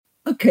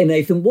Okay,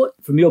 Nathan, what,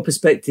 from your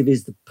perspective,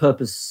 is the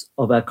purpose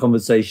of our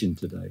conversation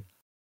today?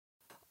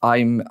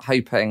 I'm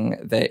hoping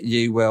that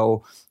you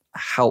will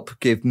help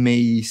give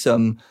me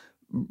some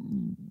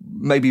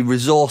maybe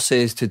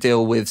resources to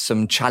deal with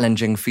some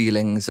challenging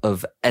feelings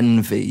of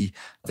envy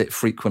that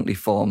frequently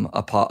form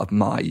a part of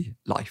my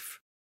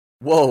life.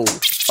 Whoa,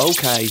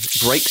 okay,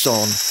 brakes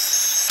on,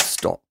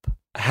 stop.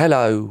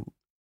 Hello,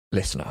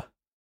 listener.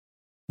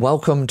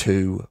 Welcome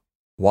to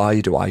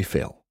Why Do I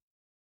Feel?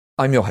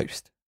 I'm your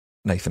host,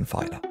 Nathan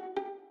Filer.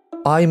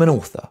 I'm an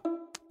author,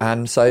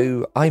 and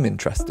so I'm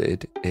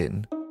interested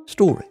in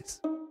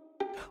stories.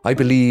 I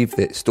believe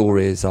that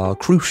stories are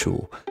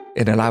crucial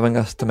in allowing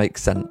us to make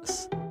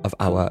sense of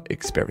our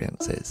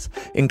experiences,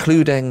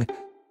 including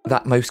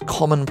that most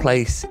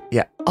commonplace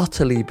yet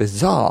utterly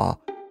bizarre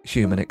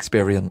human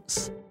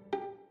experience,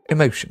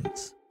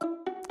 emotions.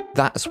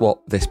 That's what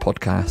this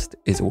podcast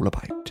is all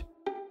about.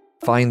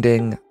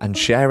 Finding and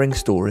sharing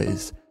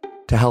stories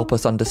to help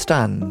us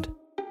understand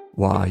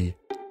why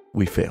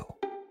we feel.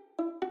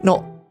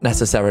 Not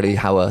necessarily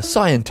how a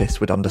scientist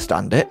would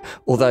understand it,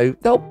 although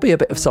there'll be a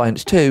bit of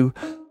science too,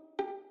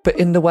 but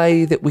in the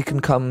way that we can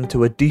come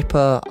to a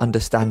deeper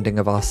understanding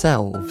of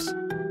ourselves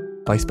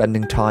by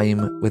spending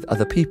time with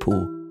other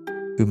people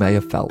who may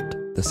have felt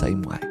the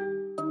same way.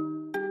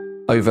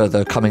 Over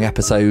the coming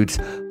episodes,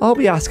 I'll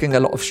be asking a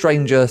lot of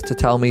strangers to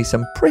tell me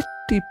some pretty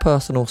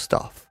personal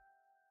stuff.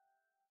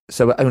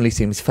 So it only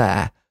seems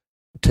fair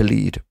to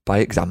lead by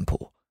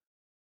example.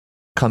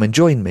 Come and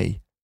join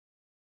me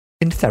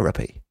in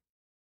therapy.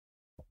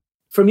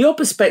 From your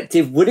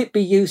perspective, would it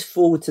be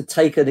useful to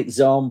take an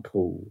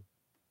example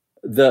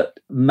that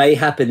may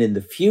happen in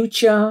the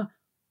future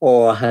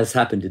or has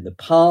happened in the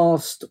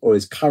past or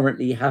is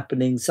currently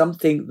happening,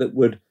 something that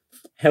would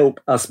help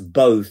us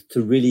both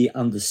to really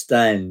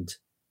understand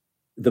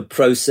the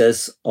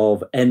process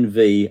of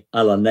envy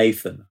a la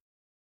Nathan?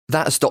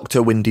 That's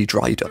Dr. Windy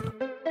Dryden.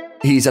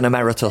 He's an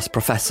emeritus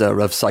professor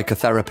of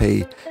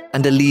psychotherapy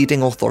and a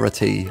leading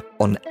authority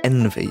on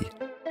envy,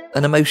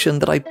 an emotion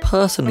that I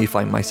personally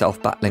find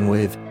myself battling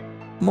with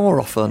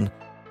more often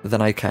than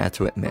I care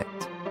to admit.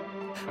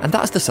 And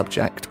that's the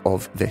subject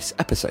of this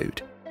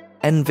episode,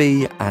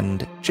 envy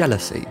and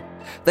jealousy.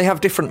 They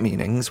have different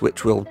meanings,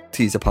 which we'll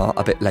tease apart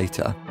a bit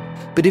later.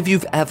 But if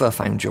you've ever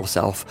found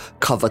yourself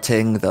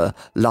coveting the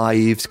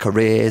lives,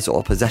 careers,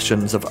 or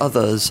possessions of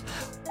others,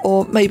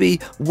 or maybe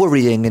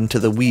worrying into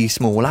the wee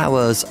small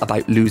hours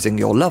about losing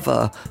your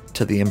lover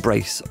to the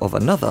embrace of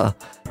another,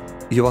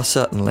 you are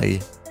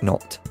certainly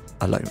not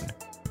alone.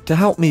 To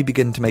help me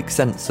begin to make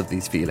sense of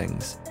these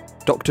feelings,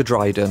 Dr.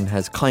 Dryden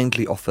has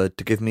kindly offered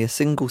to give me a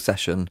single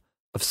session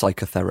of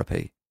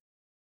psychotherapy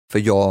for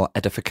your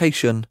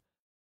edification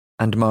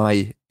and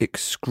my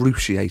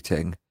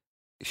excruciating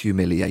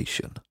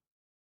humiliation.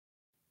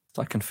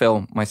 So I can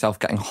feel myself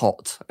getting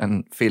hot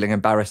and feeling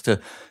embarrassed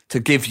to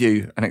give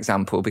you an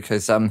example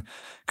because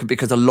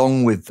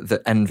along with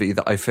the envy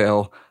that I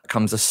feel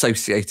comes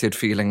associated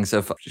feelings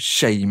of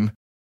shame.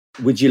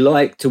 Would you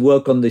like to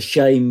work on the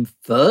shame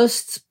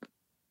first,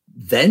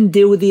 then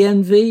deal with the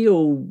envy,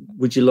 or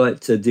would you like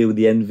to deal with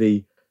the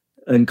envy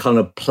and kind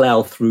of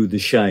plough through the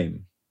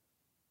shame?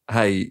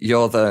 Hey,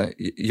 you're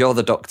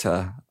the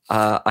doctor.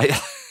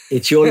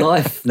 It's your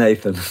life,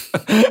 Nathan.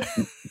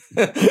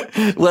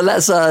 Well,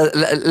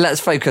 let's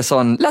focus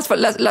on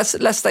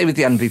let's stay with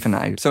the envy for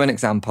now. So, an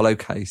example,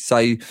 okay.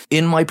 So,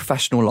 in my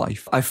professional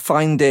life, I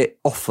find it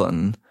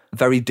often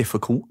very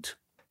difficult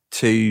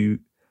to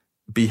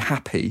be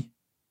happy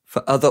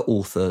for other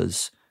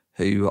authors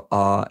who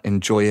are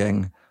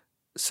enjoying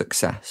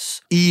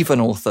success,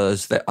 even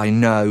authors that I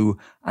know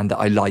and that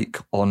I like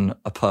on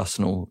a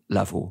personal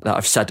level. That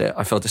I've said it.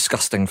 I feel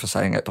disgusting for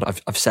saying it,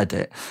 but I've said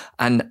it,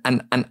 and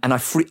I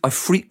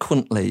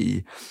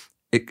frequently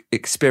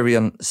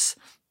experience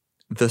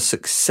the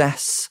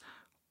success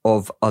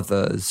of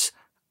others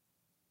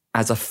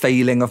as a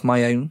failing of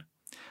my own.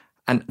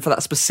 And for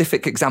that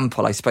specific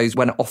example, I suppose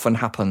when it often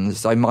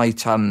happens, I might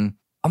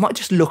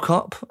just look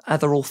up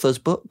other authors'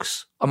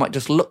 books. I might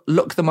just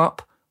look them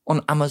up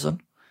on Amazon.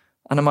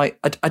 And I might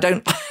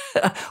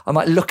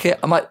look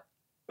at,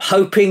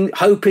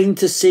 hoping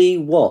to see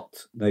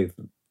what,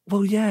 Nathan?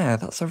 Well, yeah,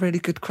 that's a really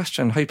good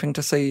question. Hoping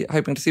to see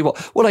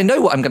what? Well, I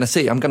know what I'm going to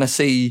see. I'm going to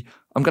see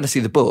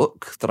the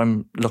book that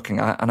I'm looking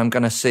at, and I'm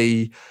going to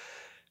see,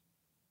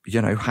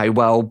 how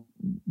well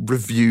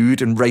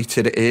reviewed and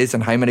rated it is,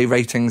 and how many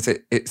ratings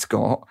it's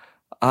got,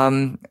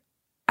 and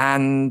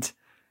then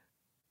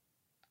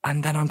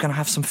I'm going to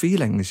have some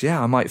feelings.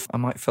 Yeah, I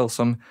might feel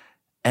some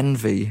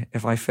envy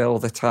if I feel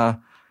that.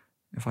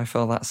 If I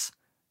feel that's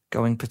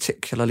going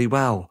particularly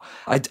well.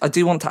 I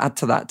do want to add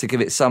to that to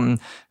give it some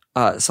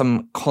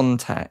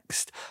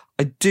context.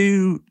 I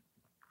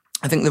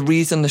think the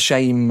reason the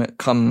shame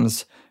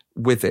comes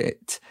with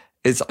it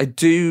is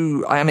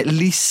I am at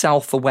least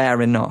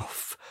self-aware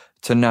enough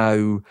to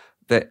know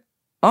that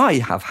I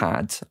have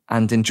had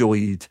and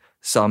enjoyed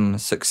some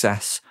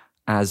success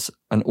as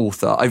an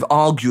author. I've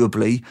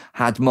arguably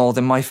had more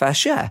than my fair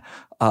share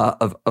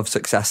of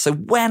success. So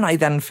when I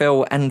then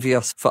feel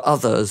envious for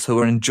others who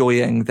are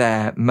enjoying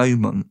their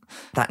moment,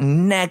 that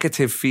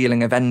negative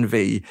feeling of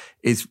envy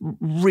is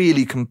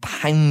really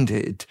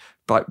compounded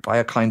by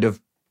a kind of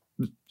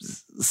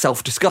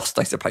self-disgust,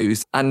 I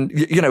suppose. And,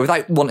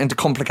 without wanting to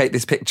complicate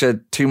this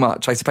picture too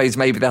much, I suppose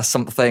maybe there's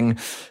something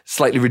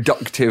slightly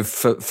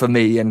reductive for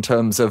me in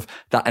terms of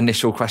that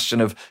initial question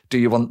of, do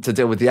you want to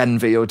deal with the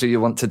envy or do you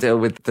want to deal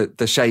with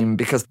the shame?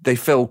 Because they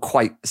feel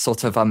quite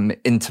sort of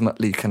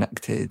intimately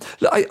connected.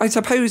 I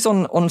suppose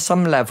on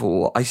some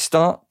level, I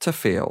start to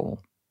feel,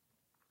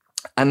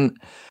 and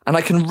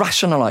I can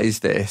rationalise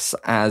this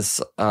as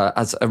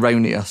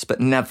erroneous, but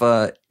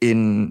never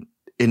in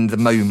the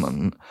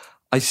moment,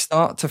 I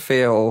start to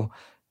feel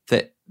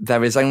that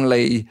there is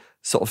only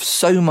sort of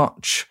so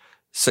much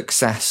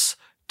success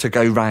to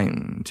go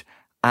round.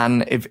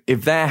 And if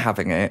they're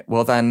having it,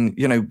 well then,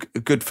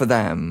 good for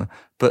them.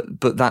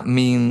 But that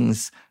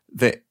means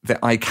that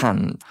I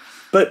can't.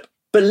 But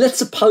let's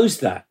suppose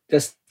that,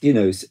 just,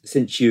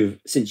 since you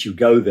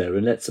go there,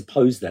 and let's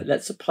suppose then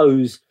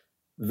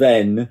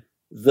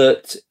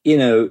that,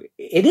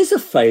 it is a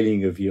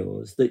failing of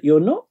yours that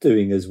you're not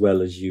doing as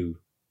well as you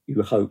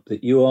hope,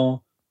 that you are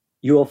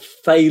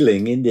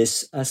failing in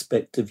this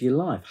aspect of your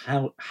life.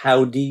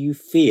 How do you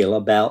feel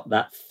about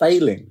that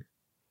failing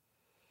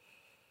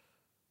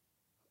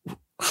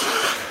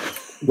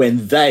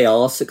when they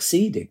are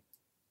succeeding?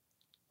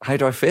 How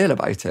do I feel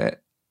about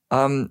it?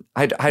 How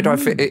do I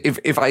feel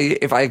if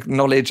I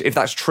acknowledge if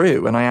that's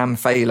true and I am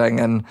failing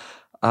and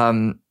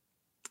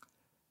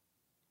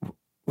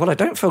well, I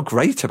don't feel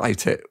great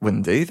about it,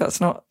 Wendy.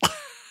 That's not.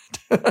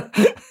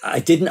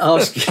 I didn't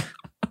ask you.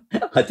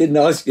 I didn't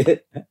ask you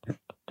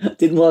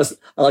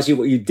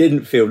what you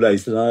didn't feel,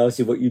 Nathan. I asked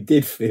you what you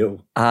did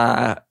feel.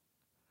 I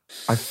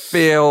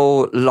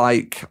feel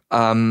like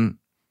I'm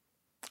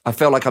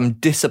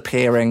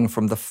disappearing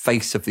from the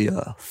face of the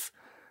earth.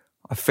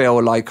 I feel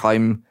like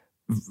I'm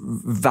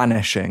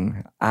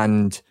vanishing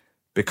and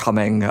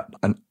becoming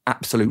an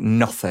absolute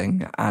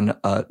nothing and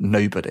a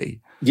nobody.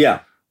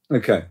 Yeah.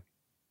 Okay.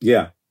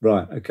 Yeah.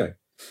 Right. Okay.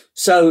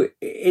 So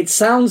it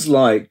sounds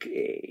like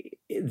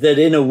that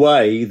in a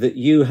way that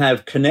you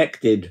have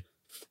connected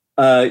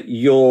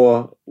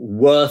your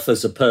worth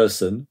as a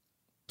person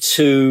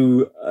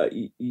to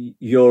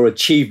your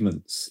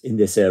achievements in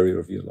this area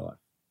of your life.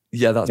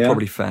 Yeah, that's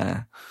probably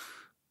fair.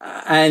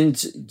 And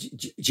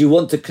do you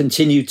want to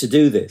continue to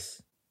do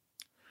this?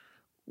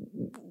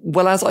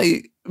 Well, as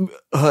I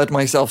heard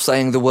myself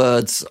saying the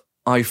words,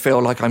 I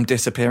feel like I'm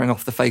disappearing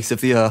off the face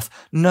of the earth.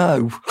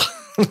 No.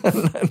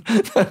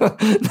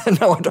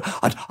 No,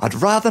 I'd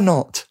rather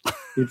not.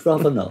 You'd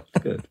rather not.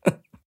 Good.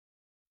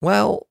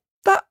 Well,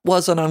 that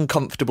was an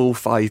uncomfortable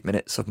 5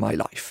 minutes of my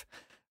life.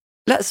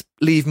 Let's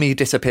leave me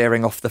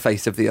disappearing off the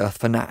face of the earth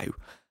for now.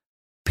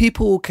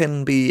 People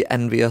can be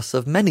envious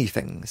of many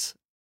things,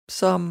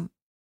 some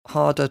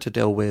harder to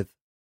deal with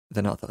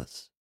than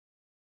others.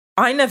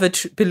 I never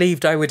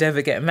believed I would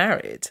ever get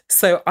married.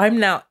 So I'm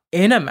now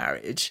in a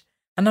marriage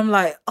and I'm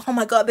like, oh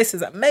my God, this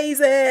is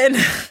amazing.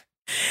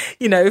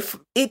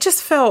 It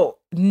just felt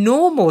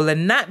normal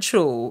and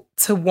natural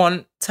to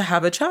want to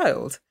have a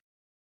child.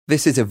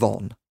 This is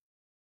Yvonne.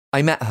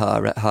 I met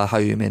her at her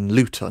home in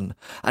Luton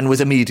and was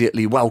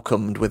immediately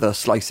welcomed with a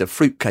slice of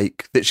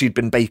fruitcake that she'd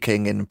been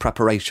baking in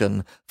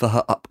preparation for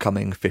her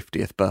upcoming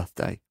 50th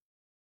birthday.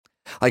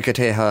 I could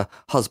hear her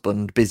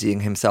husband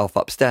busying himself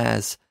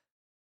upstairs,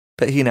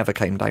 but he never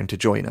came down to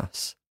join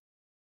us.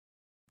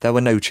 There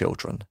were no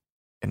children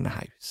in the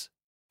house.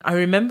 I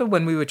remember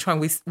when we were trying,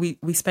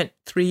 we spent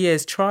 3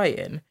 years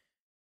trying,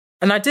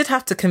 and I did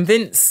have to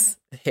convince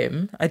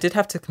him. I did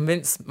have to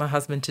convince my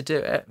husband to do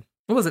it.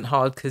 It wasn't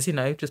hard because,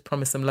 just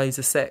promise them loads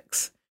of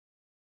sex.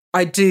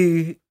 I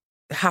do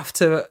have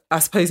to, I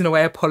suppose in a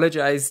way,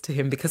 apologise to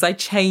him because I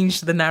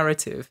changed the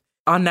narrative.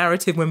 Our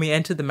narrative when we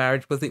entered the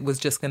marriage was it was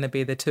just going to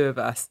be the two of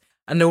us.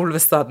 And all of a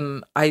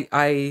sudden,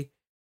 I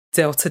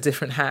dealt a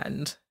different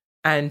hand.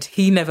 And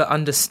he never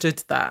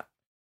understood that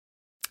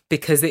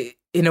because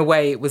in a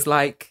way, it was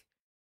like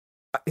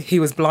he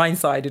was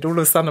blindsided. All of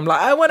a sudden, I'm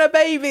like, I want a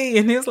baby.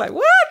 And he was like,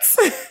 what?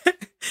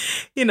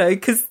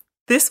 Because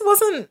this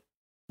wasn't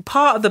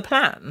part of the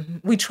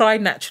plan. We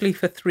tried naturally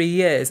for 3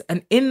 years.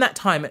 And in that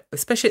time,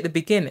 especially at the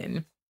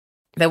beginning,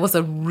 there was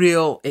a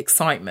real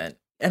excitement.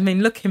 I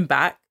mean, looking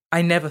back,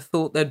 I never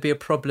thought there'd be a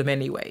problem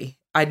anyway.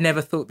 I'd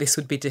never thought this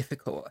would be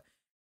difficult.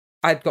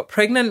 I'd got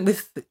pregnant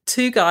with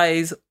 2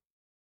 guys,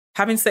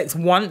 having sex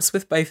once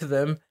with both of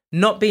them,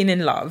 not being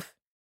in love.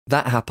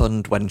 That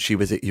happened when she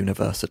was at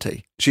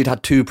university. She'd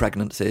had 2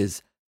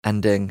 pregnancies,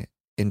 ending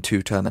in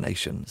 2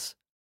 terminations.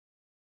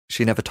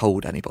 She never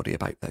told anybody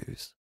about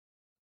those.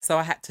 So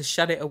I had to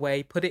shut it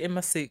away, put it in my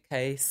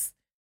suitcase,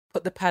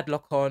 put the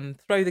padlock on,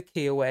 throw the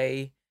key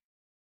away,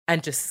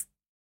 and just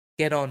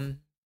get on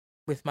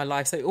with my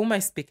life. So it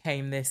almost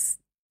became this,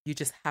 you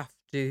just have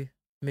to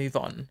move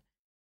on.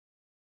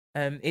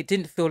 It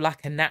didn't feel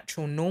like a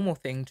natural, normal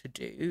thing to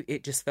do.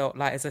 It just felt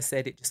like, as I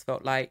said, it just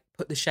felt like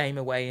put the shame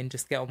away and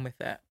just get on with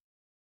it.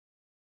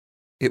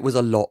 It was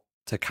a lot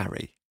to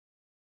carry.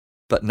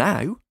 But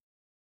now?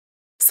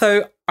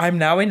 So I'm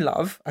now in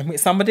love. I'm with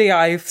somebody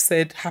I've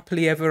said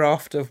happily ever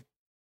after,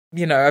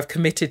 I've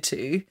committed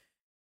to.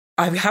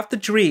 I have the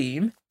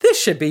dream. This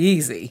should be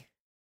easy.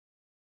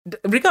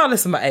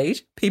 Regardless of my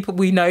age,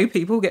 we know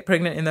people get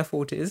pregnant in their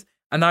 40s,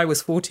 and I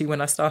was 40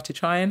 when I started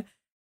trying.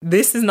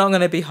 This is not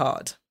going to be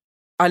hard.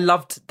 I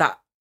loved that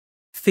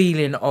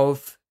feeling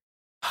of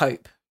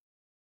hope.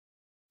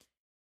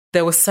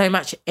 There was so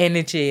much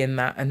energy in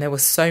that, and there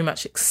was so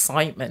much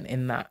excitement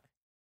in that.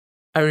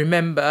 I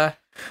remember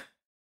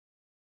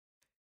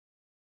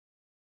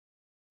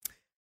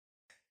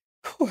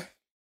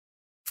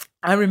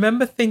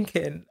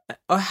thinking,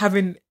 or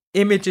having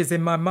images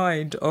in my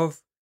mind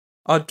of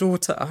our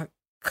daughter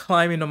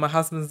climbing on my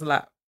husband's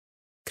lap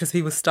because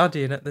he was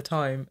studying at the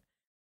time.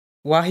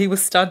 While he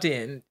was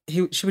studying,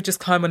 she would just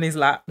climb on his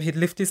lap. He'd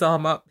lift his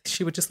arm up.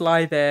 She would just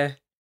lie there.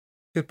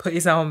 He would put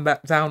his arm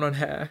back down on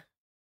her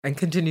and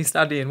continue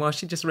studying while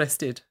she just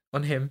rested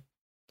on him.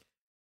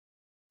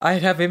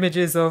 I'd have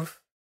images of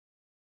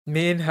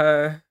me and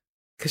her,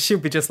 because she'll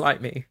be just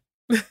like me.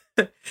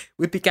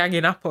 We'd be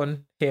ganging up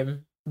on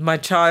him. My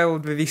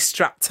child would be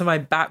strapped to my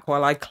back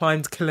while I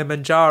climbed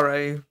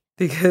Kilimanjaro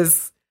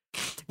because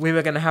we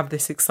were going to have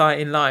this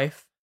exciting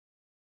life.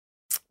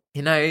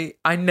 I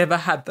never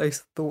had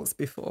those thoughts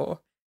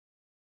before.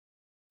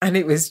 And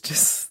it was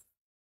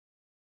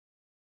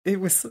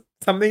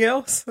something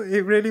else.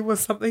 It really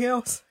was something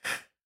else.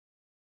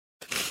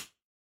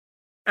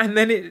 And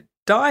then it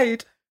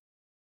died.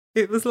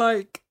 It was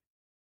like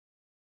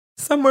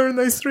somewhere in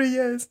those 3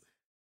 years,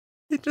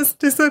 it just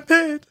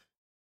disappeared.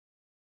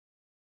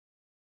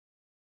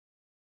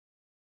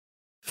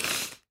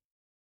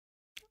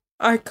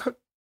 I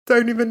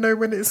don't even know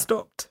when it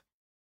stopped.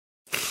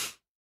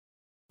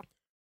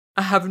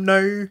 I have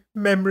no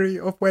memory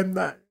of when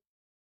that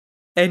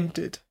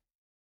ended.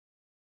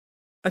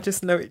 I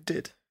just know it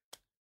did.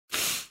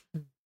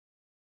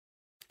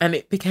 And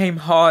it became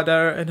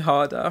harder and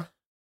harder.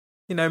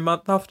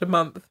 Month after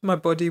month, my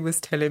body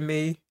was telling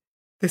me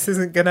this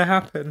isn't going to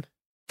happen.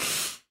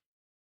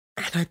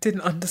 And I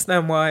didn't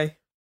understand why.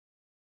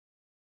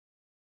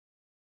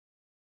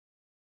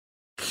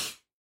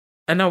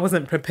 And I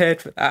wasn't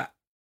prepared for that.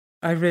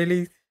 I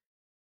really,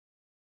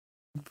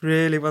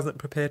 really wasn't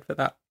prepared for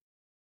that.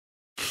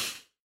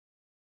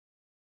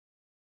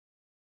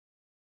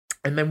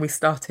 And then we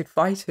started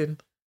fighting.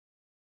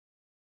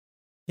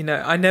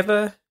 I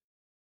never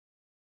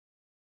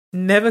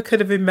could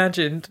have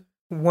imagined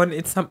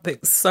wanting something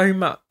so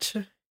much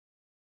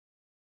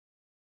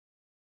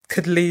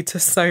could lead to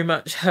so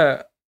much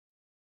hurt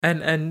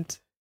and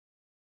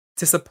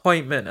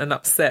disappointment and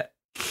upset.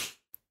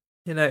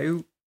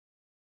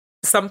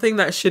 Something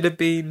that should have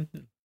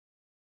been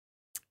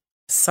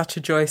such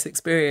a joyous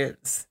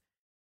experience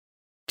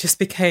just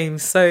became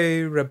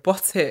so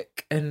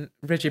robotic and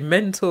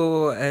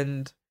regimental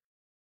and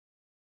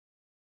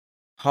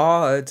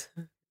hard.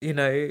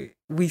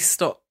 We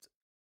stopped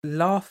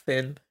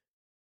laughing.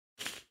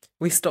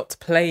 We stopped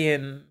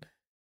playing.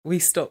 We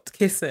stopped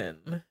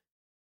kissing.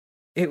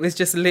 It was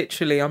just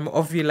literally, I'm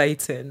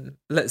ovulating.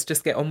 Let's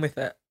just get on with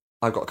it.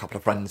 I've got a couple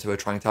of friends who are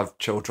trying to have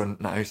children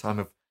now, so I'm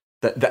of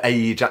the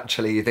age,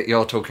 actually, that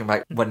you're talking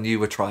about when you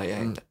were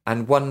trying.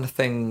 And one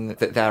thing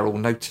that they're all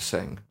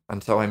noticing,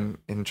 and so I'm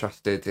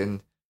interested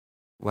in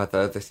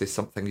whether this is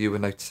something you were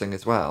noticing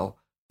as well,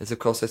 is, of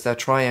course, as they're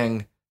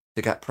trying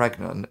to get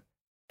pregnant,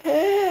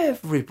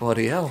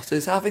 everybody else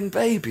is having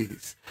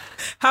babies.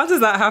 How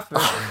does that happen?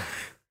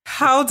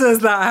 How does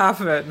that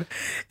happen?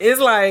 It's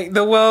like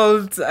the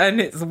world and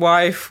its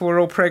wife were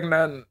all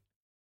pregnant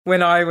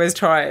when I was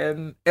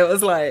trying. It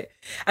was like,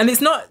 and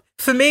it's not,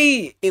 for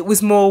me, it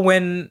was more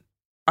when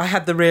I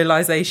had the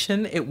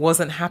realization it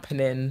wasn't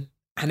happening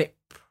and it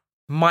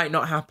might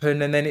not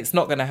happen and then it's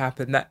not going to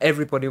happen, that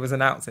everybody was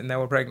announcing they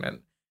were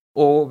pregnant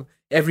or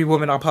every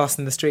woman I passed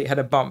in the street had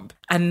a bump,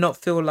 and not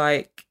feel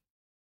like,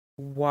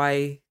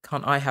 why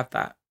can't I have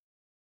that?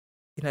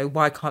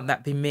 Why can't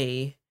that be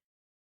me?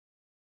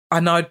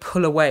 And I'd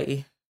pull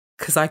away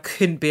because I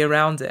couldn't be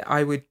around it.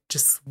 I would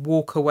just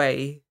walk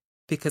away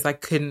because I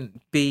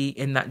couldn't be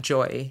in that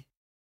joy.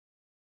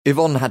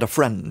 Yvonne had a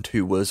friend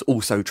who was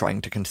also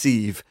trying to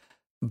conceive,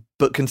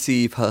 but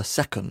conceive her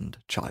second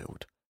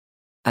child.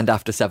 And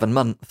after 7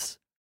 months,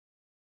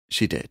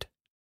 she did.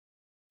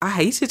 I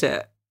hated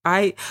it.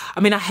 I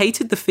mean, I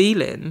hated the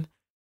feeling,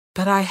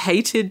 but I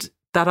hated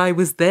that I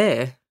was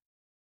there.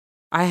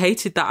 I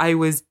hated that I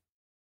was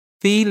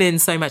feeling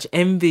so much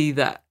envy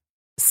that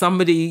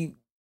somebody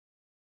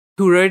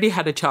who already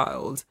had a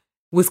child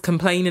was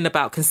complaining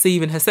about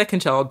conceiving her second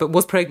child, but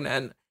was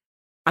pregnant.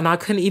 And I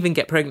couldn't even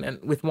get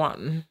pregnant with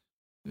one.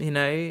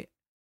 I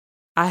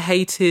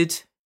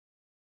hated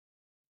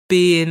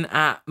being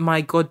at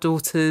my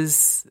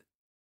goddaughter's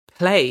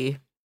play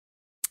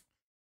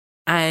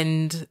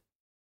and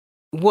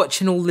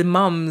watching all the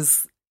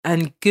mums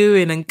and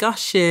gooing and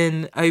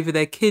gushing over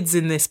their kids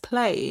in this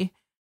play.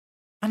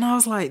 And I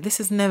was like, this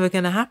is never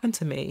going to happen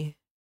to me.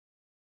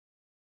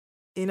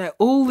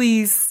 All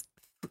these,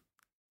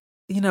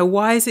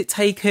 why has it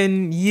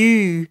taken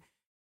you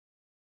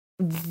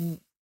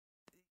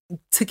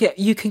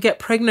you can get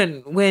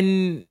pregnant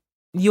when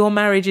your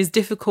marriage is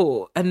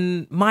difficult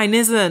and mine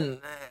isn't,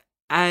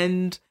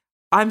 and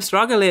I'm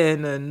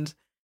struggling, and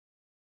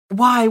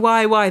why?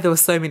 There were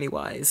so many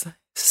whys.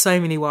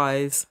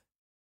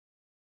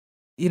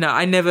 You know,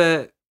 I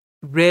never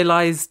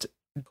realised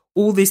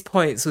all these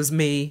points was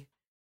me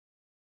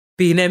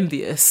being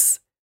envious,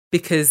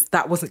 because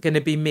that wasn't going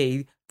to be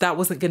me. That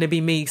wasn't going to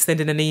be me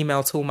sending an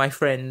email to all my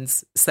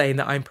friends saying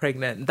that I'm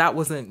pregnant. That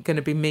wasn't going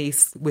to be me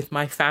with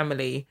my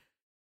family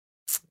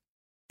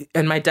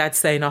and my dad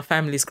saying our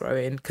family's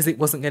growing, because it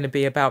wasn't going to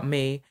be about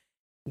me.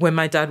 When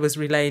my dad was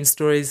relaying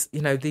stories,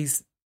 you know,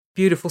 these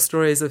beautiful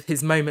stories of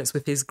his moments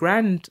with his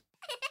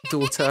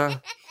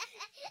granddaughter,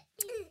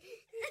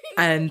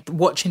 and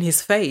watching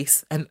his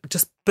face and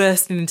just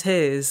bursting in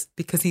tears,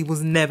 because he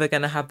was never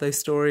going to have those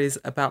stories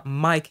about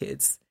my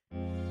kids.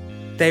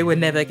 They were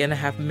never going to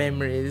have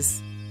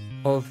memories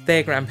of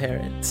their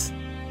grandparents.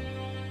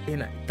 You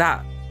know,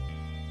 that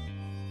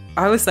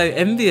I was so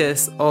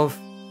envious of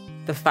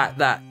the fact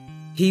that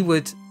he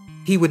would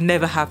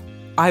never have,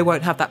 I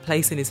won't have that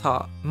place in his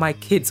heart. My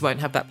kids won't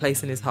have that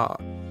place in his heart.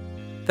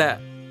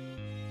 That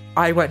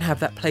I won't have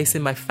that place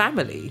in my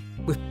family,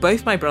 with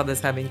both my brothers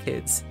having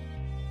kids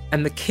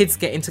and the kids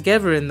getting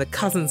together and the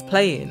cousins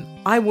playing.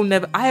 I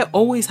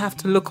always have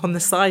to look on the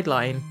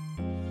sideline.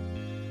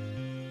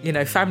 You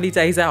know, family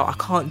days out, I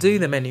can't do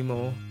them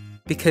anymore,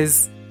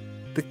 because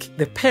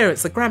the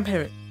parents, the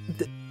grandparents,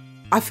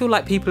 I feel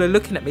like people are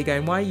looking at me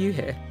going, why are you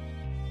here?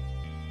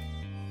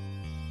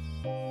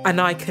 And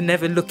I can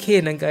never look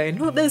in and go,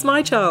 oh, there's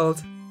my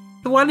child,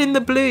 the one in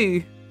the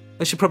blue.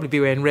 I should probably be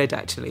wearing red,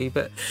 actually,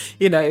 but,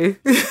 you know,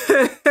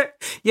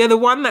 yeah, the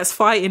one that's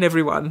fighting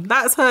everyone,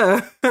 that's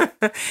her.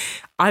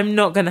 I'm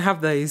not going to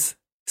have those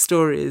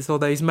stories or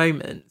those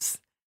moments,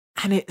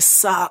 and it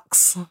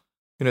sucks. You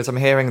know, as I'm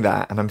hearing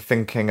that, and I'm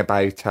thinking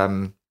about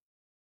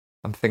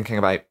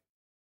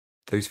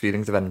those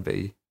feelings of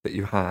envy that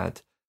you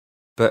had,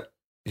 but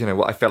you know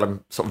what I feel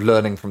I'm sort of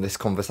learning from this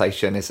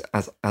conversation is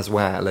as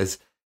well as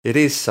it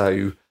is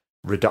so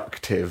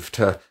reductive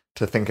to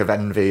think of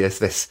envy as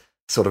this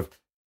sort of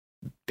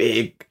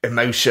big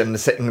emotion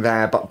sitting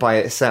there but by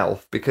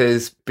itself,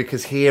 because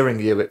hearing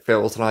you, it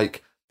feels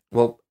like,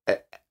 well,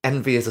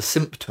 envy is a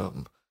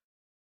symptom,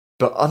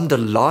 but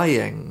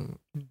underlying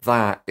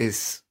that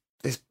is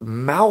this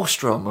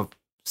maelstrom of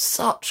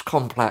such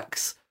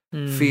complex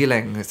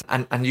feelings,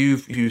 and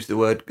you've used the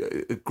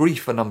word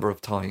grief a number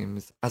of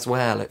times as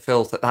well. It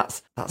feels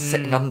that's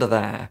sitting under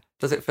there.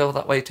 Does it feel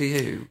that way to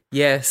you?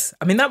 Yes,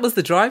 I mean, that was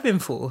the driving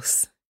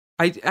force.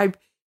 I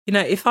you know,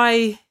 if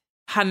I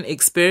hadn't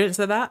experienced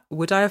that,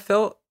 would I have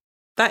felt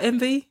that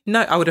envy?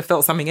 No, I would have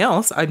felt something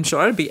else. I'm sure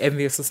I'd be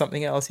envious of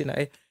something else, you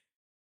know.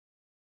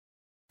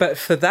 But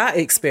for that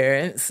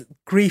experience,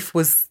 grief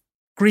was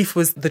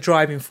the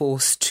driving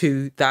force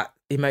to that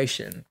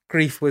emotion.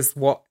 Grief was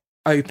what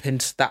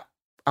opened that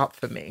up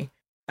for me.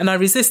 And I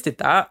resisted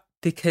that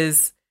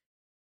because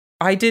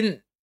I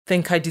didn't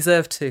think I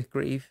deserved to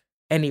grieve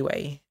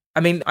anyway. I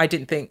mean, I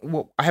didn't think,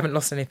 well, I haven't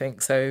lost anything,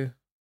 so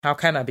how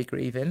can I be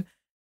grieving?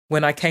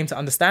 When I came to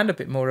understand a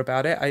bit more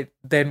about it, I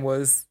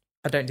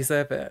don't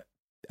deserve it.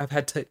 I've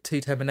had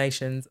 2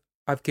 terminations.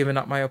 I've given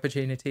up my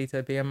opportunity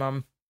to be a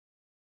mum.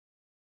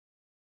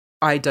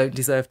 I don't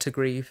deserve to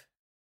grieve.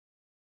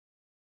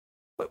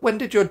 When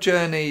did your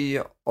journey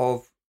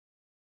of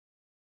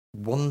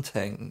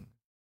wanting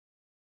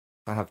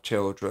to have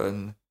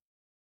children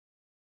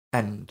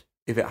end,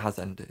 if it has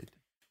ended?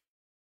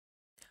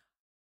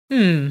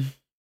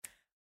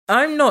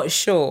 I'm not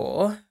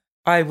sure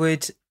I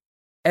would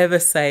ever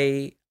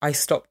say I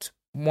stopped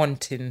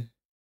wanting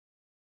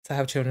to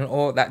have children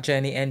or that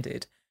journey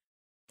ended.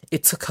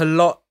 It took a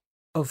lot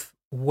of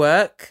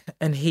work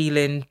and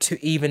healing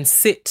to even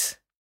sit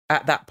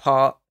at that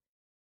part,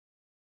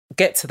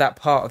 get to that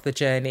part of the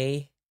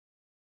journey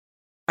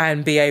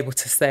and be able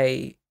to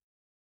say,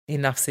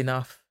 enough's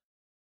enough.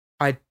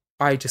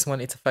 I just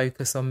wanted to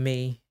focus on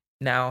me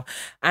now.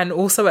 And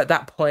also at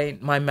that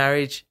point, my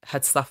marriage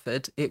had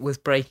suffered. It was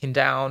breaking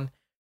down.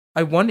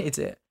 I wanted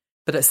it.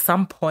 But at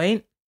some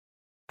point,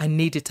 I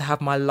needed to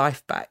have my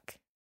life back.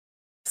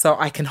 So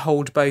I can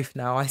hold both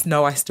now. I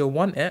know I still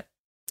want it.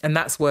 And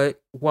that's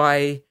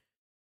why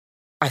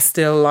I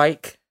still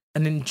like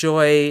and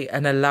enjoy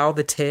and allow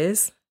the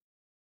tears,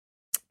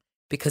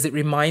 because it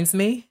reminds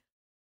me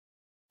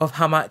of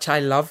how much I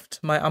loved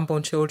my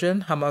unborn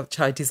children, how much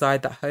I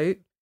desired that hope.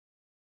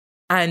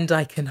 And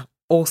I can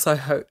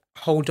also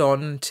hold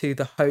on to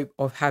the hope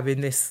of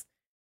having this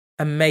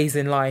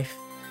amazing life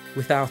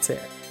without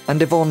it. And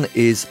Yvonne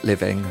is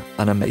living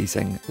an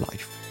amazing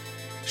life.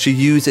 She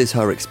uses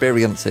her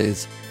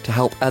experiences to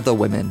help other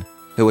women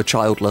who are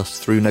childless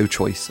through no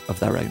choice of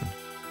their own.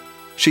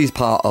 She's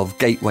part of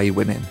Gateway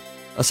Women,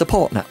 a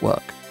support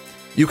network.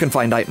 You can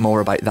find out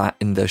more about that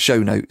in the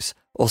show notes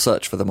or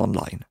search for them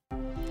online.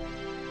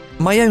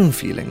 My own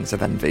feelings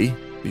of envy,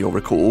 you'll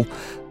recall,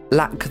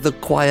 lack the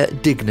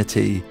quiet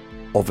dignity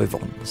of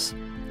Yvonne's.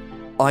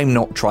 I'm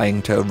not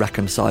trying to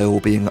reconcile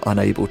being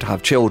unable to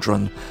have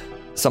children,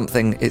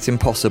 something it's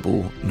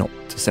impossible not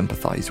to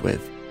sympathise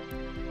with.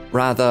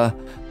 Rather,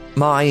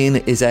 mine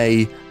is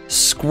a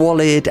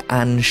squalid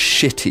and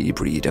shitty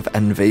breed of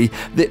envy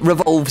that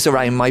revolves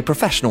around my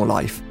professional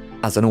life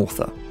as an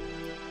author.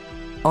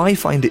 I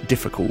find it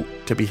difficult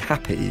to be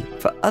happy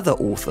for other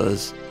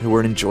authors who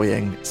are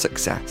enjoying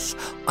success.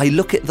 I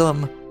look at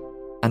them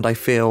and I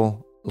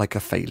feel like a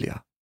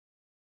failure.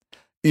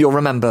 You'll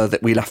remember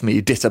that we left me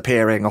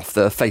disappearing off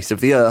the face of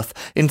the earth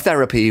in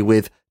therapy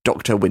with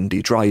Dr.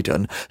 Wendy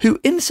Dryden, who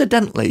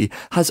incidentally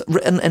has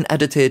written and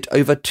edited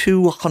over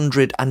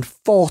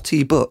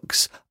 240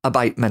 books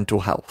about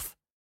mental health.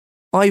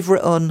 I've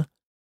written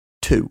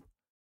 2,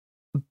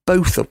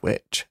 both of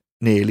which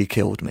nearly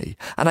killed me.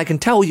 And I can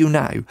tell you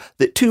now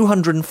that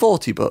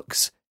 240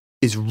 books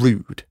is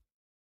rude.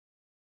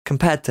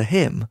 Compared to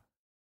him,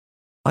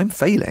 I'm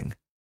failing,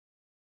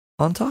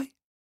 aren't I?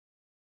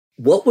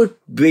 What would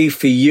be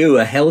for you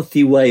a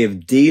healthy way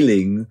of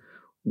dealing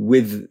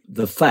with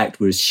the fact,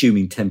 we're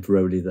assuming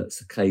temporarily that's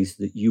the case,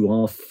 that you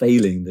are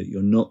failing, that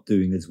you're not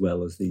doing as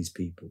well as these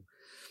people?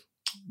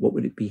 What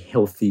would it be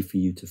healthy for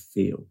you to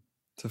feel?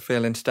 To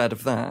feel instead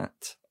of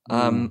that?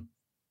 Well,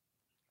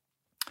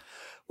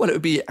 it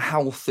would be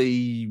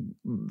healthy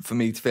for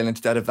me to feel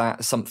instead of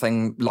that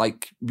something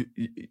like,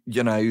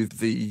 you know,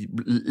 the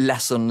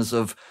lessons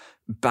of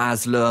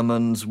Baz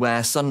Luhrmann's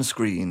Wear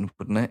Sunscreen,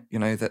 wouldn't it? You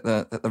know, that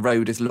the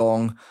road is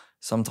long.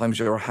 Sometimes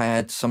you're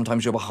ahead,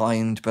 sometimes you're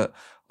behind, but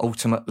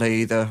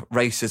ultimately the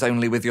race is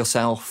only with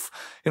yourself.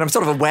 You know, I'm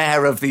sort of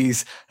aware of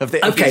these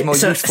these more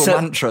useful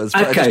mantras,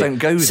 but I just don't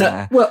go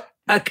there. Well,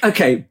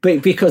 okay,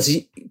 but because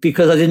I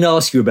didn't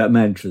ask you about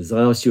mantras,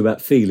 I asked you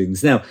about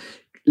feelings. Now,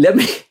 let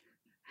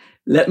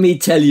me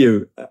tell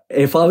you,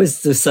 if I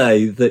was to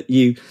say that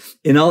you,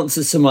 in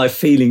answer to my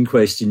feeling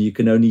question, you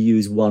can only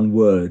use one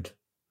word.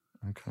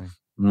 Okay.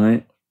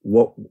 Right?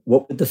 What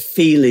would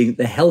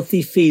the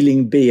healthy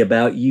feeling be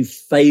about you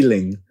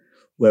failing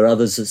where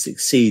others have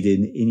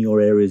succeeded in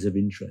your areas of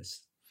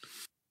interest?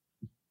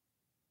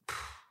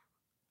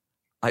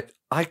 I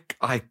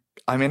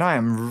mean, I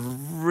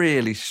am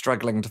really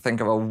struggling to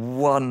think of a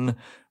one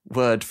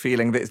word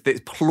feeling that's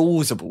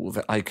plausible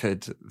that I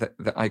could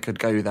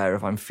go there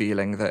if I'm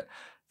feeling that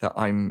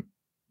I'm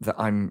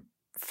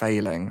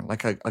failing,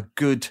 like a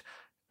good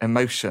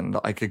emotion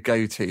that I could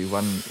go to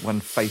when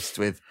faced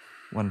with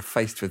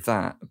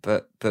that,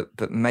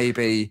 but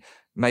maybe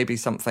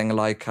something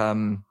like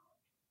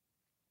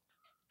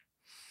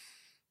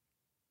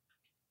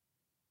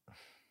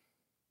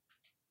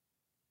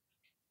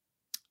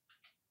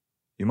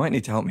you might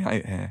need to help me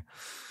out here.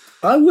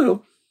 I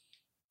will.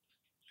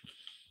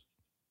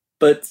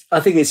 But I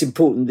think it's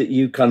important that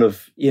you kind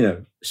of, you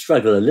know,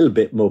 struggle a little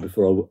bit more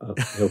before I'll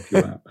help you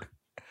out.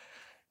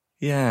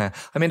 Yeah.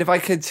 I mean, if I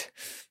could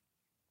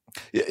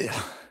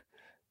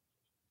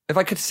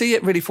see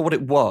it really for what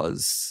it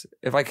was,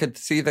 if I could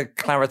see the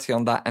clarity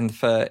on that, and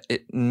for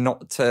it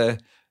not to,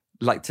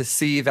 like, to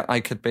see that I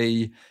could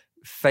be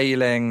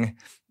failing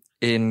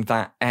in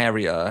that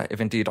area,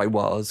 if indeed I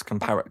was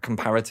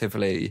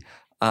comparatively,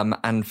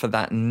 and for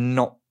that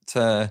not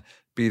to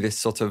be this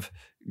sort of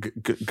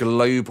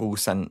global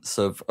sense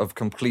of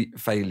complete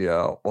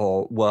failure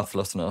or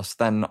worthlessness,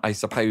 then I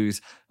suppose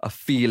a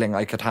feeling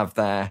I could have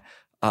there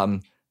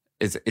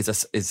is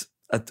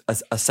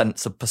a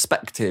sense of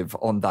perspective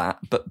on that.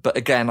 But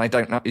again, I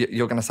don't know.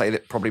 You're going to say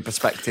that probably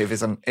perspective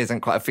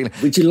isn't quite a feeling.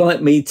 Would you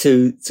like me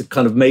to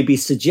kind of maybe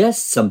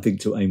suggest something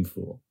to aim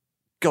for?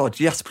 God,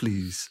 yes,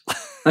 please.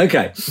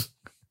 Okay.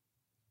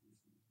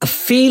 A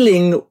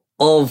feeling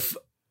of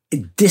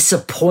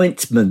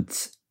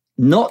disappointment,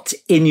 not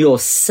in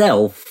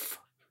yourself,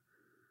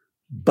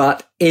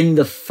 but in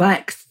the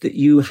fact that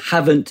you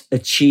haven't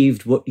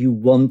achieved what you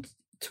want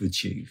to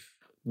achieve.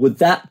 Would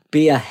that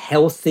be a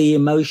healthy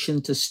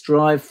emotion to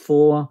strive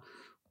for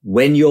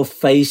when you're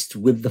faced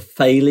with the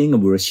failing?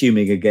 And we're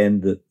assuming again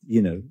that,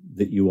 you know,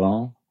 that you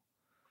are.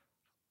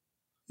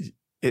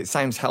 It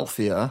sounds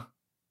healthier.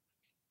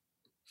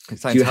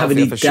 Do you have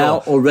any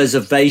doubt or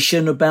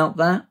reservation about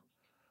that?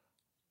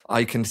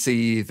 I can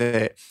see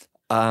that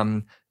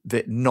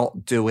that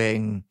not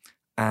doing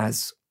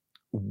as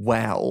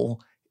well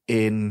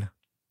in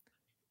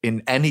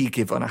any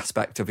given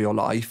aspect of your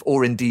life,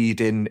 or indeed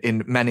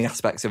in many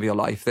aspects of your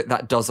life,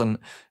 that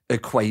doesn't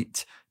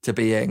equate to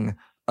being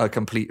a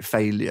complete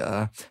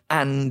failure.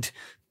 And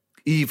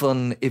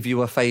even if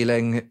you are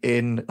failing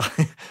in,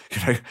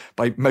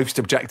 by most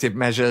objective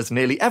measures,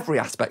 nearly every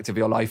aspect of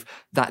your life,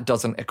 that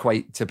doesn't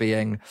equate to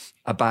being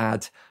a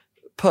bad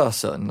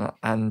person.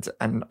 And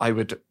I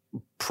would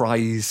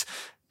prize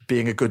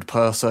being a good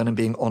person and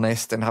being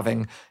honest and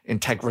having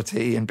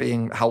integrity and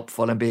being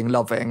helpful and being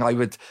loving. I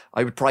would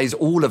prize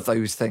all of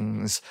those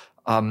things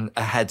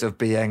ahead of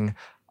being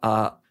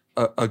a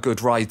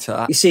good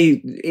writer. You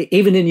see,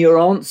 even in your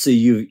answer,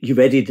 you've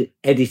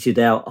edited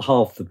out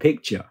half the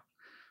picture,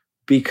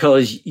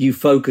 because you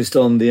focused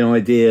on the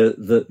idea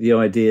that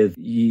that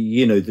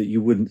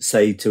you wouldn't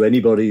say to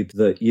anybody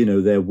that, you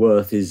know, their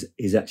worth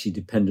is actually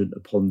dependent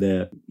upon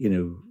their, you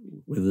know,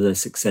 whether they're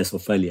success or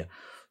failure.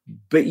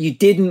 but you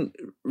didn't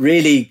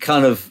really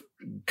kind of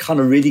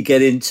really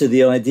get into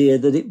the idea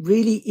that it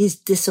really is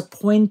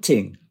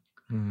disappointing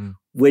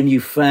when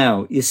you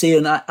fail. You see,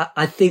 and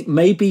I think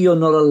maybe you're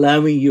not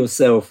allowing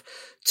yourself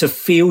to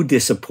feel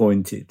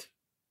disappointed.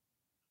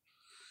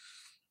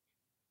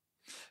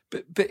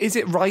 But is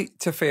it right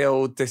to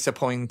feel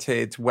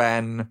disappointed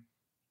when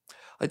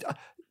is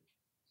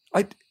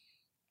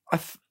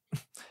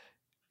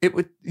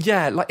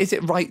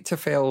it right to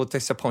feel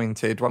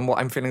disappointed when what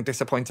I'm feeling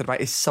disappointed about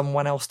is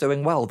someone else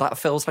doing well? That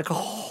feels like a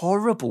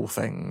horrible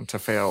thing to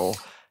feel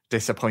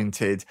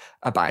disappointed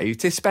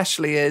about,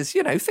 especially as,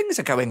 you know, things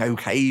are going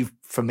okay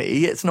for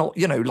me. It's not,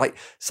 you know, like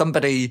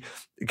somebody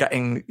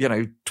getting, you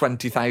know,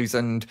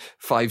 20,000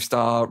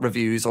 5-star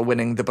reviews or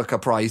winning the Booker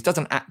Prize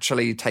doesn't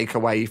actually take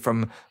away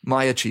from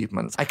my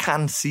achievements. I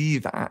can see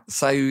that.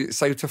 So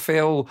to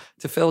feel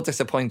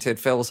disappointed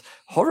feels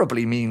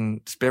horribly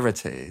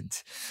mean-spirited.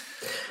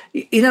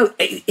 You know,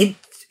 in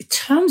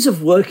terms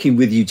of working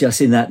with you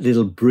just in that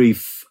little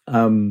brief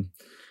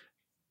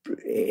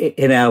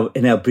in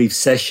our brief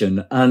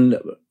session, and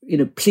you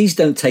know, please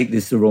don't take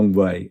this the wrong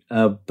way,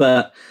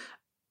 but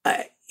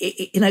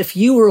you know, if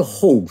you were a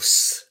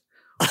horse,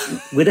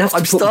 we'd have to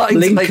I'm starting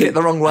to take it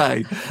the wrong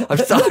way.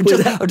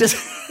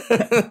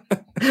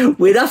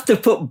 We'd have to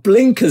put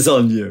blinkers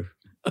on you,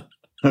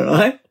 all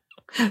right?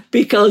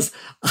 Because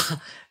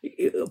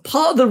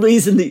part of the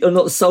reason that you're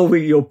not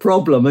solving your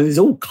problem, and there's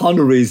all kind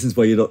of reasons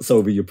why you're not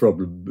solving your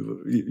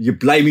problem, you're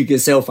blaming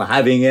yourself for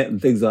having it and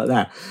things like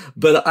that.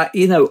 But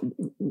you know,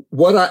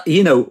 when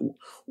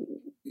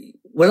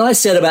I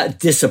said about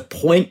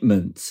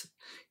disappointment,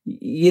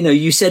 you know,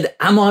 you said,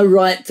 am I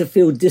right to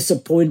feel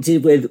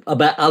disappointed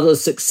about other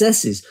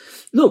successes?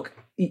 Look,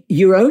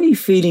 you're only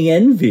feeling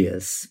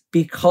envious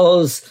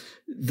because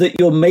that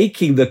you're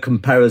making the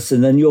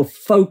comparison and you're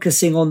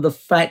focusing on the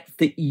fact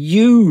that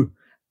you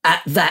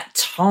at that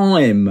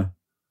time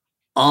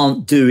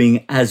aren't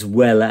doing as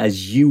well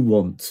as you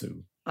want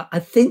to. I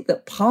think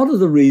that part of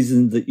the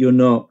reason that you're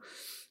not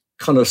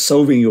kind of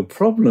solving your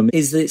problem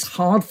is that it's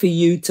hard for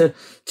you to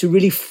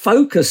really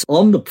focus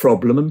on the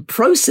problem and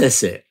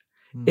process it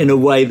in a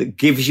way that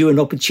gives you an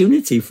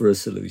opportunity for a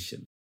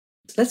solution.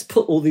 Let's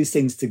put all these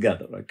things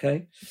together,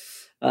 okay?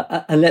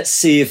 And let's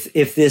see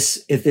if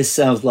this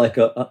sounds like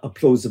a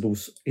plausible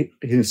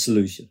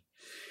solution.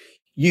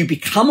 You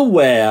become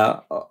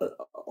aware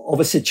of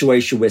a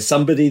situation where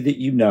somebody that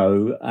you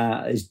know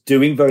is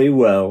doing very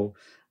well,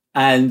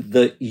 and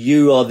that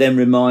you are then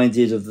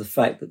reminded of the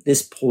fact at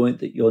this point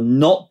that you're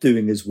not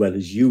doing as well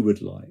as you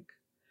would like.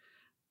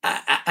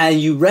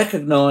 And you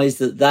recognize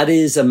that that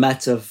is a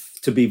matter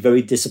to be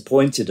very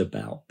disappointed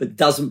about, but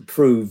doesn't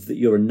prove that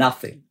you're a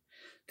nothing,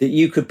 that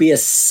you could be a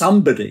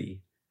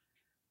somebody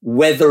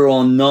whether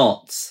or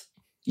not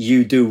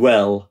you do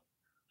well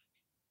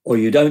or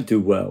you don't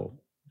do well.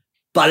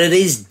 But it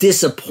is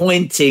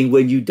disappointing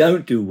when you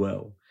don't do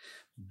well,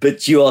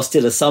 but you are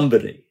still a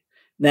somebody.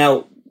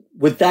 Now,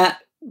 would there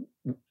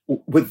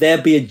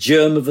be a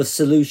germ of a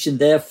solution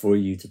there for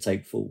you to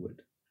take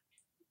forward?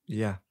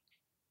 Yeah.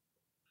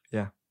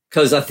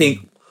 Because I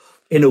think,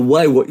 in a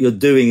way, what you're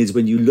doing is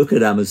when you look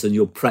at Amazon,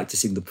 you're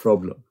practicing the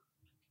problem.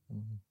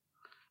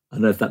 I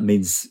don't know if that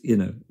means, you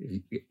know,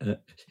 you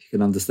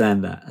can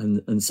understand that.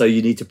 And so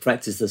you need to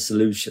practice the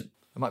solution.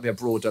 There might be a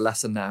broader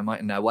lesson there,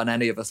 mightn't there? When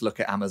any of us look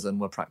at Amazon,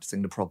 we're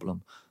practicing the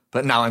problem.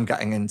 But now I'm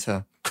getting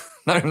into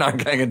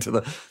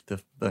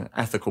the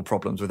ethical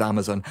problems with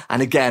Amazon.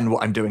 And again,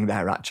 what I'm doing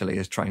there actually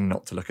is trying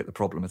not to look at the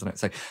problem, isn't it?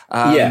 So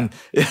yeah,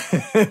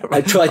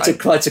 I try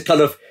to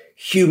kind of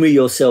humor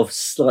yourself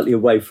slightly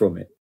away from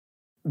it.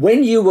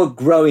 When you were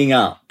growing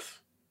up,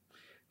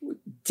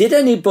 did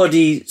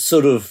anybody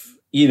sort of,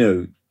 you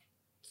know,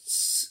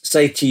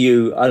 say to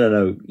you, I don't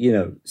know, you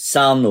know,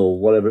 son or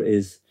whatever it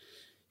is,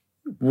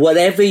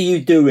 whatever you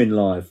do in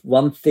life,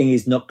 one thing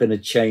is not going to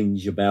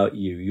change about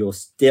you. You're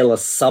still a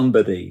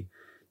somebody,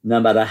 no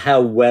matter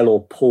how well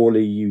or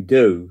poorly you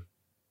do.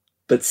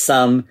 But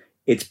son,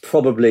 it's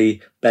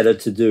probably better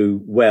to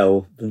do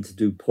well than to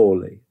do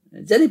poorly.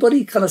 Does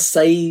anybody kind of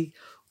say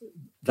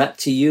that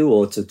to you,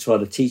 or to try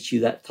to teach you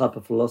that type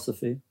of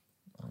philosophy?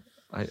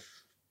 I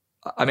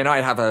mean, I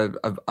have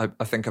I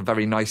think a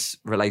very nice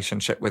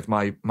relationship with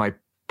my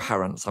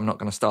parents. I'm not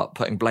going to start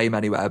putting blame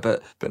anywhere,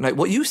 but no,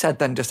 what you said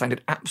then just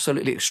sounded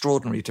absolutely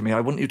extraordinary to me.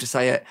 I want you to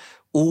say it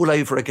all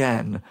over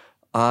again,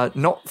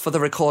 not for the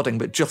recording,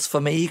 but just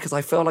for me, because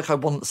I feel like I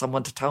want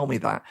someone to tell me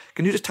that.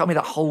 Can you just tell me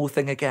that whole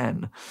thing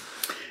again?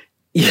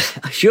 Yeah,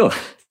 sure.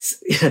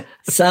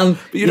 Sam,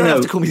 but you don't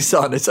have to call me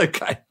son. It's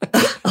okay.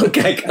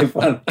 Okay,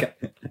 fine. Okay.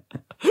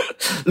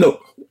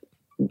 Look,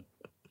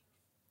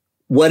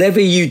 whatever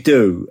you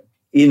do,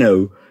 you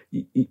know,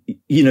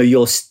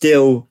 you're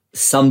still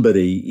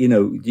somebody. You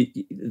know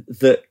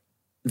that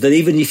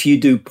even if you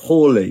do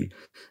poorly,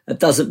 that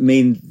doesn't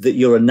mean that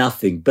you're a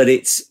nothing. But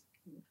it's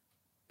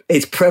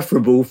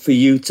preferable for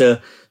you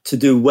to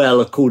do well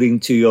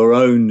according to your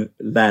own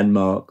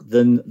landmark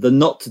than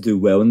not to do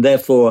well, and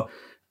therefore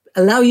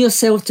allow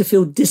yourself to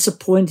feel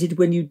disappointed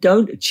when you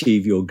don't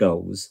achieve your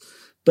goals.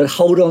 but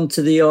hold on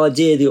to the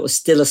idea that you're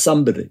still a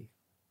somebody.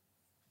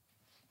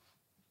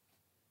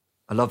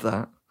 I love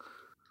that.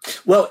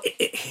 Well,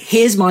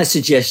 here's my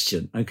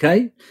suggestion,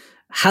 okay?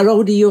 How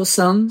old are your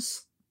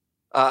sons?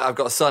 I've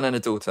got a son and a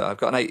daughter. I've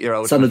got an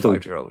 8-year-old Son and a and daughter.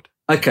 5-year-old.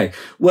 Okay,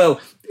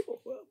 well,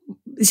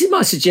 this is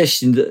my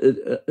suggestion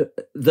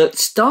that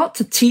start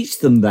to teach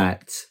them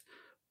that,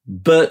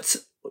 but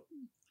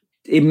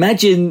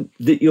imagine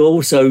that you're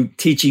also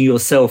teaching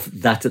yourself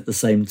that at the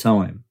same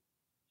time.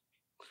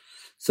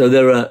 So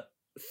there are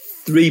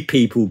 3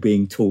 people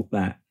being taught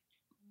that,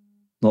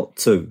 not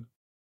 2.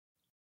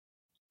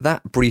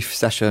 That brief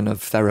session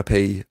of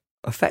therapy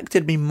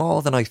affected me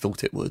more than I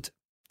thought it would.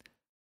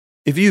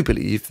 If you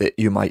believe that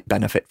you might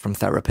benefit from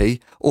therapy,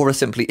 or are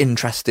simply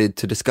interested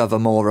to discover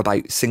more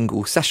about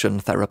single-session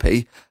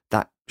therapy,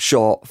 that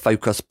short,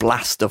 focused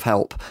blast of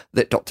help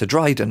that Dr.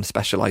 Dryden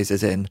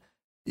specialises in,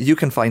 you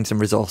can find some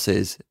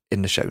resources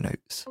in the show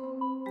notes.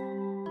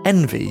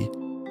 Envy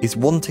is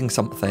wanting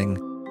something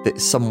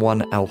that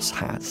someone else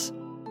has,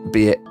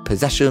 be it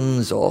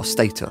possessions or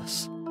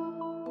status.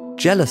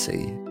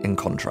 Jealousy, in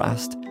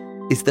contrast,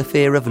 is the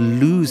fear of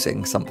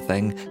losing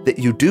something that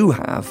you do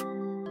have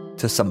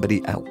to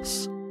somebody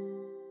else.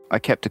 I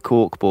kept a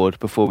cork board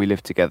before we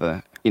lived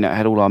together. You know, it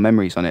had all our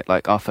memories on it,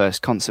 like our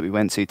first concert we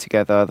went to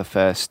together, the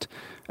first...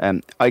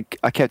 I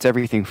kept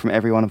everything from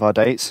every one of our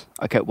dates.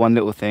 I kept one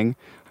little thing.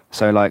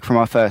 So, like, from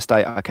our first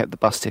date, I kept the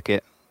bus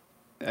ticket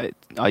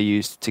I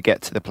used to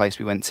get to the place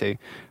we went to.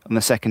 On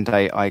the second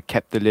date, I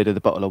kept the lid of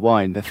the bottle of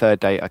wine. The third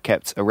date, I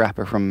kept a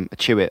wrapper from a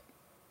Chewit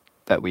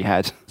that we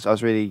had. So I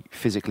was really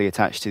physically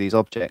attached to these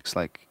objects,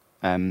 like...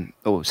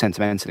 or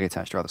sentimentally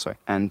attached, rather, sorry.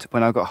 And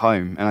when I got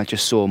home and I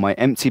just saw my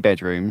empty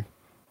bedroom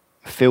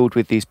filled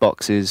with these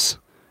boxes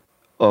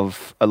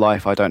of a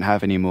life I don't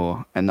have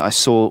anymore, and I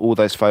saw all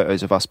those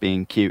photos of us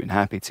being cute and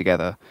happy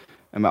together,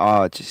 and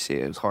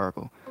it was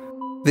horrible.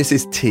 This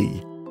is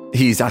T.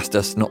 He's asked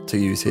us not to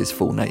use his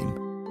full name.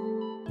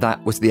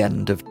 That was the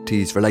end of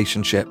T's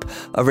relationship,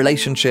 a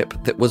relationship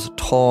that was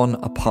torn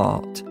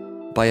apart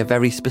by a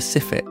very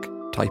specific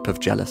type of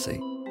jealousy.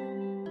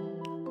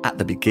 At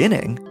the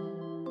beginning,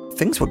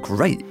 things were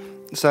great.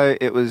 So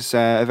it was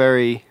a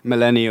very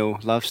millennial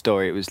love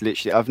story. It was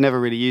literally... I've never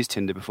really used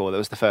Tinder before. That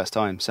was the first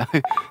time. So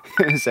it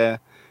was... there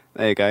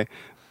you go.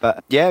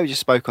 But yeah, we just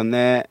spoke on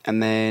there.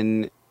 And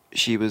then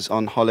she was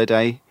on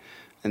holiday.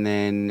 And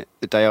then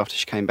the day after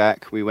she came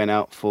back, we went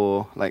out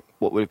for like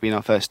what would have been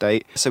our first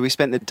date. So we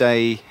spent the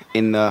day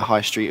in the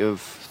high street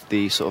of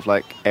the sort of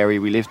like area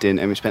we lived in.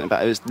 And we spent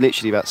it was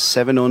literally about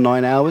 7 or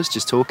 9 hours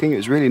just talking. It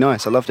was really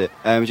nice. I loved it.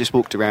 We just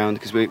walked around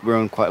because we're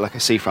on quite like a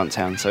seafront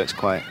town. So it's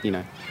quite, you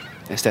know,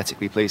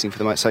 aesthetically pleasing for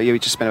the most. So yeah, we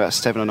just spent about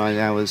 7 or 9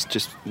 hours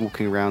just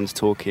walking around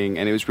talking,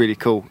 and it was really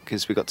cool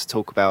because we got to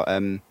talk about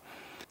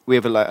we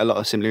have a lot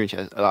of similar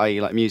interests, i.e.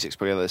 like music's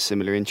probably a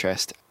similar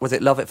interest. Was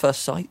it love at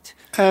first sight?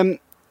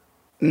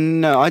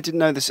 No, I didn't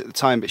know this at the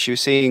time, but she was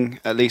seeing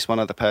at least one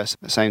other person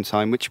at the same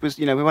time, which was,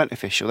 you know, we weren't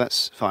official,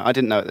 that's fine. I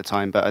didn't know at the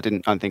time, but I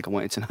don't think I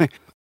wanted to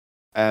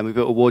know. We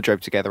built a wardrobe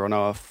together on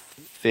our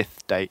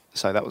 5th date,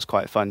 so that was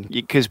quite fun.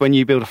 Because when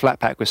you build a flat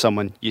pack with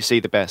someone, you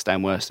see the best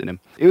and worst in them.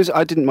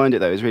 I didn't mind it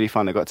though. It was really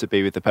fun. I got to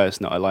be with the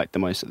person that I liked the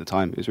most at the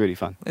time. It was really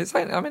fun. It's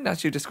like, I mean,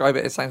 as you describe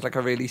it, it sounds like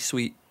a really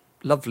sweet,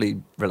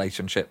 lovely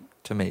relationship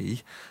to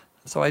me.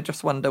 So I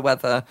just wonder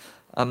whether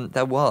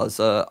there was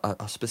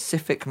a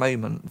specific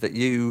moment that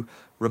you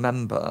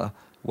remember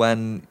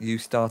when you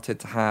started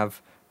to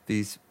have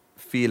these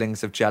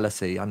feelings of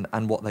jealousy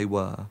and what they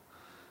were.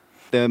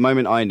 The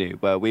moment I knew,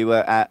 well, we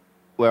were at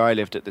where I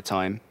lived at the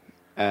time.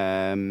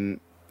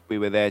 We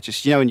were there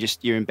just, you know, and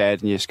just you're in bed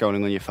and you're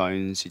scrolling on your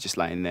phones, you're just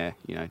laying there,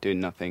 you know, doing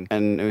nothing.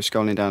 And I was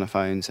scrolling down the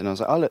phones and I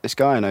was like, oh, look, this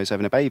guy I know is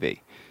having a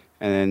baby.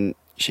 And then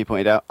she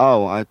pointed out,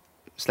 oh, I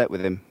slept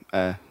with him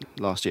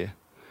last year.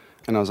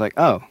 And I was like,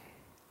 oh.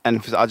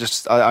 And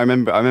I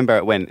remember how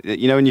it went.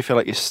 You know when you feel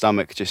like your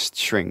stomach just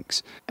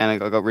shrinks?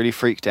 And I got really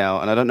freaked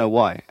out and I don't know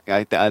why.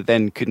 I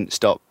then couldn't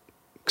stop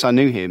because I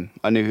knew him.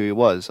 I knew who he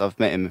was. I've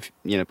met him,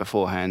 you know,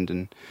 beforehand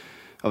and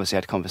obviously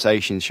had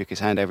conversations, shook his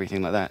hand,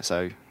 everything like that.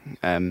 So,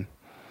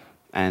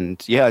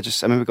 and yeah, I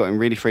remember getting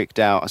really freaked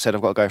out. I said,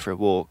 I've got to go for a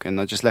walk. And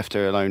I just left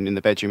her alone in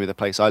the bedroom of the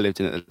place I lived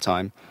in at the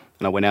time.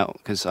 And I went out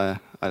because I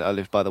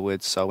lived by the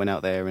woods. So I went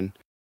out there and...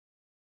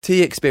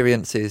 T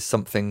experiences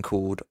something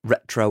called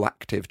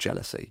retroactive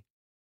jealousy.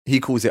 He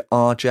calls it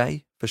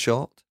RJ for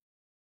short.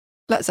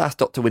 Let's ask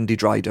Dr. Windy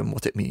Dryden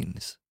what it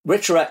means.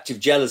 Retroactive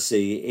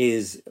jealousy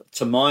is,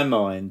 to my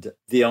mind,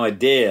 the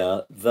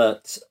idea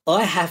that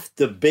I have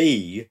to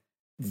be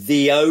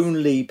the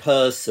only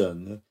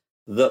person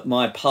that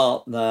my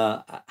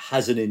partner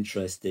has an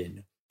interest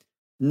in.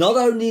 Not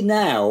only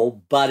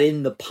now, but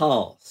in the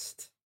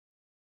past.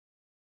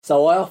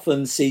 So I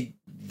often see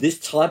this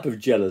type of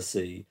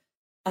jealousy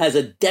as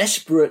a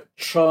desperate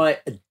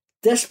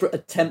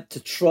attempt to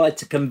try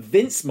to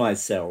convince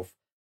myself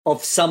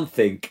of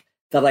something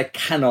that I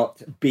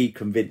cannot be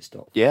convinced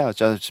of. Yeah, I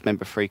just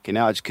remember freaking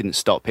out. I just couldn't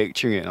stop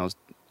picturing it. And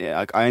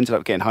I ended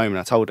up getting home and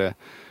I told her,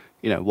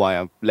 why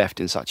I left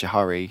in such a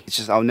hurry. It's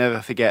just, I'll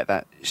never forget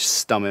that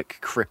stomach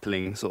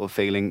crippling sort of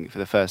feeling for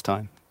the first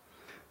time.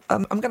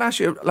 I'm going to ask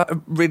you a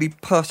really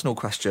personal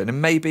question,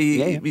 and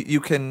maybe you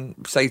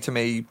can say to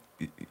me,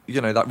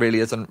 that really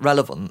isn't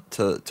relevant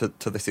to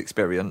this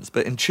experience,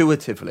 but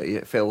intuitively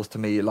it feels to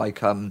me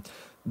like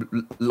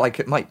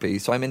it might be.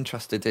 So I'm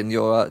interested in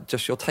your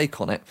take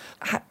on it.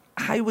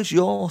 How was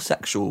your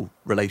sexual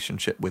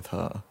relationship with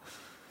her?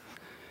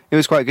 It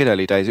was quite good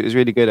early days. It was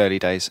really good early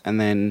days. And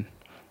then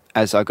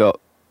as I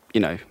got,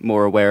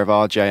 more aware of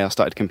RJ, I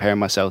started comparing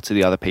myself to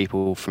the other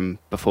people from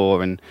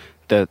before, and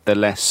the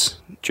less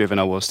driven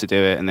I was to do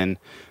it, and then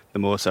the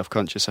more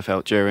self-conscious I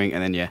felt during,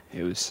 and then,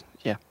 it was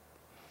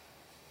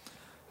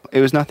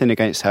nothing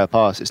against her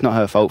past. It's not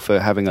her fault for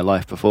having a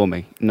life before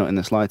me, not in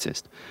the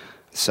slightest.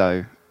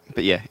 So,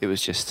 but yeah, it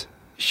was just,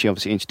 she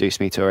obviously introduced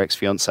me to her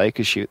ex-fiancé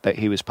because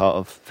he was part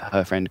of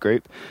her friend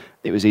group.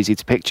 It was easy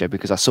to picture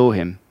because I saw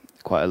him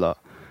quite a lot.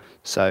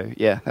 So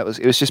yeah, it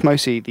was just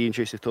mostly the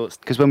intrusive thoughts,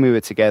 because when we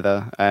were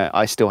together,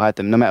 I still had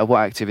them, no matter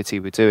what activity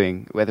we're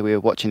doing, whether we were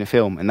watching a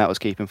film and that was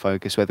keeping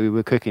focus, whether we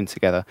were cooking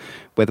together,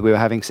 whether we were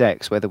having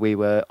sex, whether we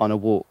were on a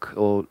walk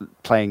or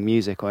playing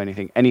music or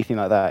anything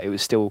like that, it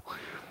was still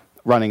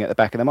running at the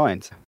back of their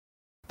mind.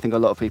 I think a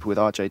lot of people with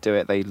RJ do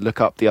it. They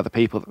look up the other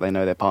people that they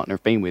know their partner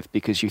have been with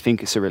because you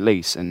think it's a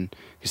release and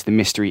because the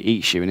mystery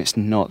eats you, and it's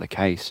not the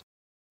case.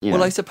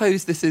 Well, I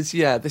suppose this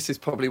is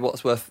probably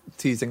what's worth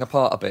teasing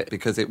apart a bit,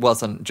 because it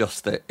wasn't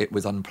just that it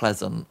was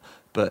unpleasant,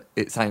 but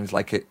it sounds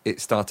like it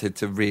started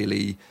to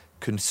really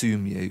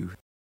consume you.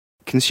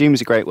 Consume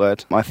is a great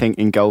word. I think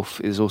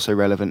engulf is also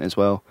relevant as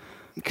well,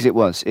 because it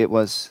was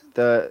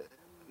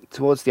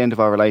towards the end of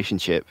our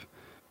relationship,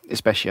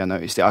 especially, I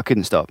noticed it. I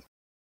couldn't stop.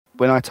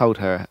 When I told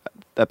her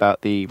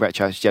about the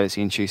retroactive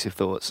jealousy, intrusive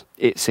thoughts,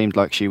 it seemed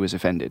like she was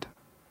offended.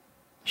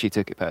 She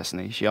took it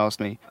personally. She asked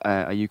me,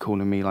 are you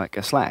calling me like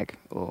a slag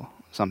or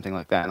something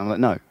like that? And I'm like,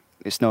 no,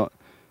 it's not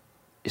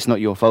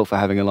your fault for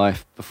having a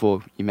life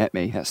before you met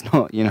me. That's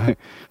not,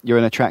 you're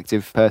an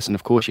attractive person.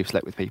 Of course you've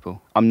slept with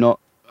people. I'm not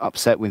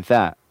upset with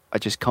that. I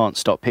just can't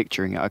stop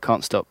picturing it. I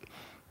can't stop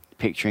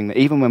picturing that.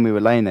 Even when we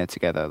were laying there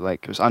together,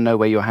 like, 'cause I know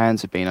where your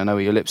hands have been. I know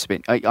where your lips have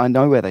been. I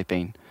know where they've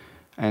been.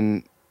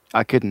 And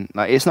I couldn't.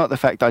 Like, it's not the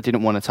fact that I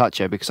didn't want to touch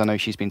her, because I know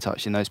she's been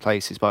touched in those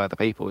places by other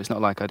people. It's not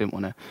like I didn't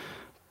want to.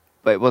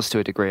 But it was to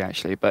a degree,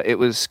 actually. But it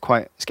was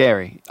quite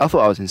scary. I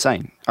thought I was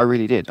insane. I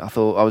really did. I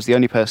thought I was the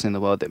only person in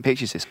the world that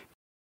pictures this.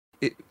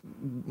 It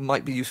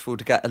might be useful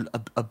to get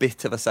a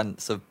bit of a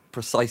sense of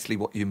precisely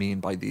what you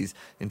mean by these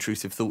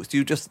intrusive thoughts.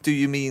 Do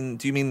you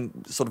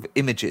mean sort of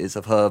images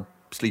of her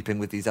sleeping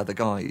with these other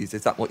guys?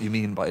 Is that what you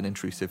mean by an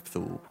intrusive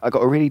thought? I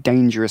got a really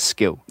dangerous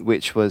skill,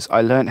 which was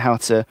I learned how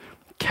to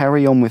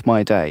carry on with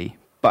my day,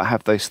 but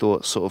have those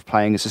thoughts sort of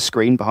playing as a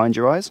screen behind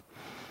your eyes.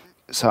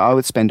 So I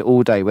would spend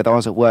all day, whether I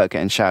was at work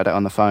getting shouted at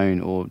on the phone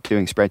or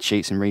doing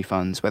spreadsheets and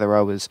refunds, whether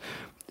I was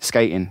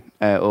skating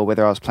or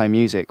whether I was playing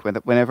music,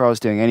 whenever I was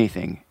doing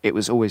anything, it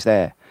was always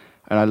there.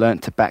 And I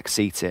learnt to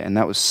backseat it, and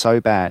that was so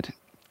bad.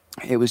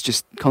 It was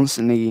just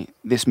constantly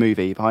this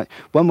movie.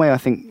 One way I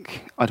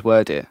think I'd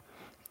word it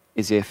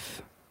is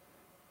if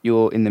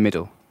you're in the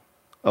middle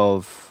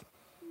of,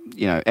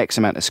 X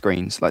amount of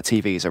screens, like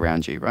TVs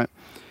around you, right?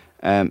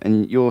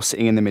 And you're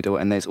sitting in the middle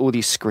and there's all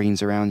these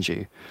screens around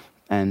you,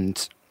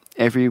 and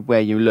everywhere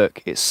you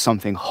look, it's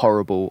something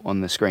horrible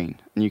on the screen,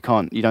 and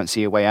you don't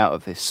see a way out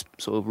of this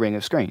sort of ring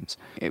of screens.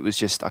 It was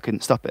just, I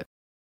couldn't stop it.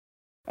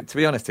 To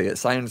be honest, it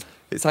sounds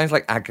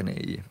like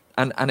agony,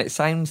 and it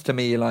sounds to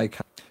me like,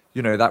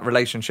 that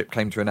relationship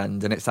came to an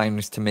end, and it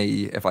sounds to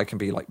me, if I can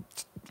be like,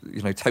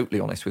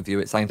 totally honest with you,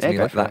 it sounds to me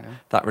like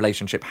that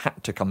relationship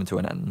had to come to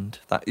an end.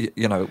 That,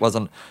 it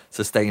wasn't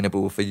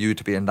sustainable for you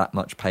to be in that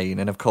much pain,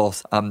 and of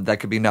course, there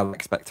could be no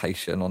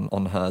expectation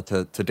on her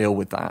to deal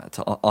with that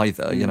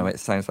either. It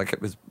sounds like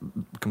it was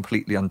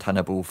completely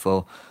untenable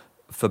for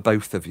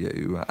both of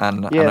you,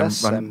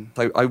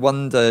 so I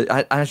wonder,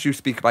 as you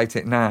speak about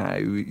it now,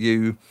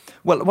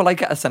 I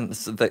get a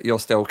sense that you're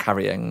still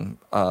carrying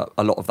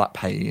a lot of that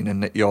pain,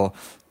 and that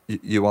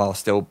you are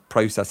still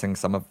processing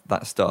some of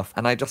that stuff.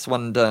 And I just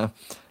wonder,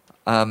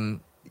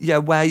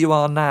 where you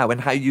are now and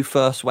how you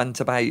first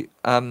went about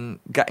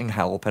getting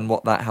help and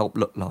what that help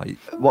looked like.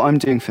 What I'm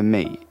doing for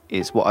me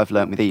is what I've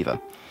learnt with Eva.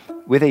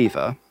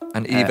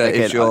 And Eva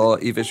is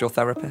your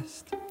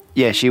therapist?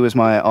 Yeah, she was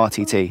my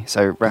RTT,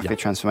 so Rapid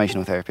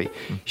Transformational Therapy.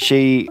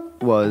 She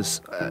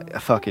was a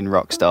fucking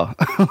rock star.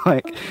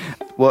 Like,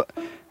 what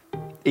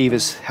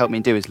Eva's helped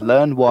me do is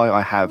learn why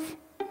I have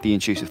the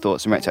intrusive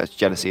thoughts and retroactive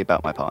jealousy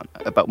about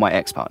my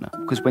ex-partner.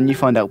 Because when you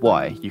find out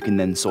why, you can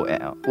then sort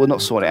it out. Well,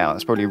 not sort it out,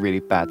 that's probably a really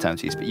bad term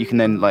to use, but you can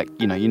then,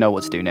 you know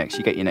what to do next.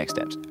 You get your next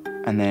steps.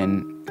 And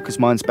then, because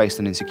mine's based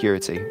on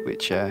insecurity,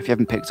 which, if you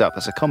haven't picked up,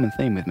 that's a common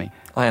theme with me.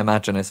 I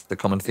imagine it's the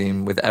common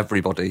theme with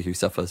everybody who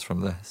suffers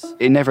from this.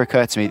 It never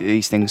occurred to me that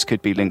these things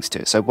could be linked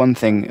to it. So one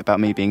thing about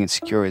me being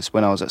insecure is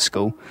when I was at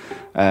school,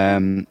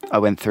 I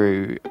went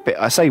through,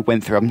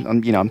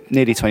 I'm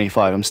nearly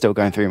 25, I'm still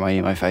going through my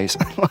emo phase.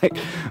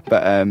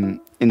 But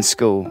in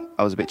school,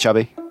 I was a bit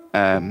chubby.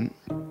 I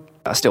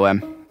still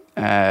am.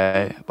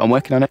 I'm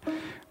working on it,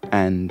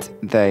 and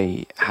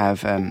they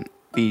have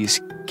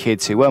these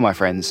kids who were my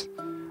friends.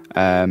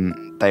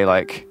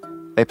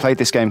 They played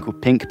this game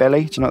called Pink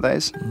Belly. Do you know what that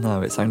is?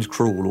 No, it sounds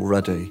cruel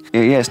already.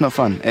 Yeah, it's not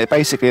fun.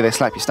 Basically, they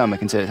slap your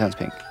stomach until it turns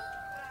pink.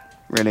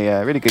 Really,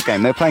 really good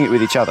game. They were playing it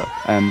with each other,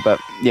 but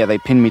yeah, they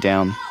pinned me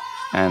down,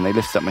 and they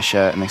lifted up my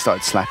shirt and they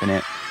started slapping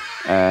it,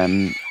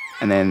 and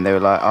then they were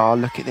like, "Oh,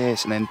 look at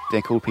this!" And then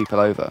they called people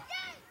over,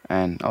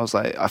 and I was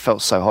like, I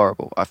felt so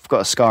horrible. I've got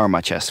a scar on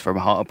my chest from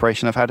a heart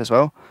operation I've had as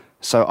well.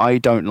 So I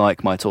don't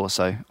like my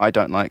torso. I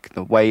don't like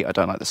the weight. I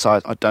don't like the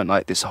size. I don't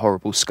like this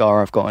horrible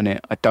scar I've got on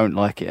it. I don't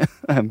like it.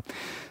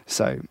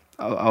 So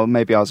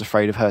maybe I was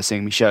afraid of her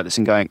seeing me shirtless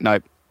and going, no,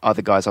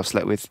 other guys I've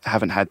slept with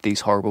haven't had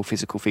these horrible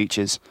physical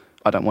features.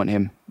 I don't want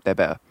him. They're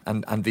better.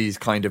 And these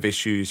kind of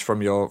issues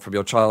from your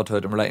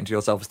childhood and relating to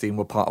your self-esteem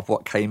were part of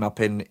what came up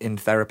in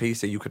therapy,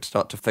 so you could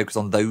start to focus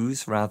on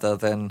those rather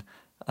than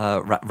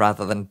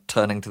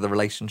turning to the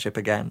relationship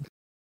again.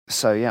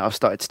 So yeah, I've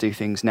started to do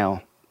things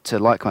now to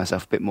like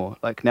myself a bit more.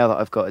 Like now that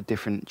I've got a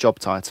different job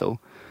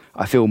title,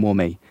 I feel more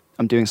me.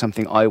 I'm doing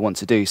something I want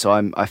to do,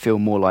 so I feel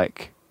more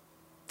like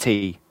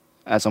T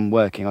as I'm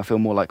working. I feel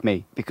more like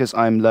me because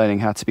I'm learning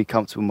how to be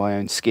comfortable in my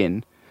own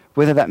skin.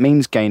 Whether that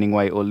means gaining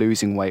weight or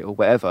losing weight or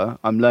whatever,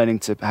 I'm learning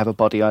to have a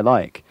body I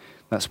like.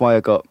 That's why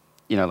I got,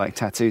 like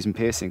tattoos and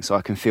piercings, so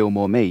I can feel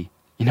more me.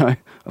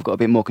 I've got a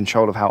bit more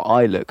control of how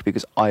I look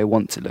because I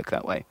want to look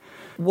that way.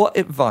 What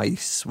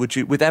advice would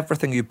you, with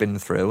everything you've been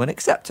through and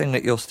accepting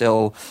that you're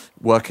still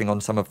working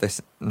on some of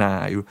this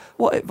now,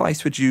 what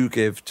advice would you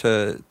give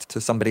to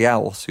somebody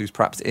else who's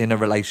perhaps in a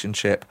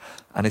relationship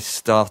and is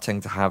starting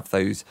to have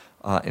those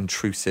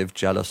intrusive,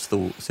 jealous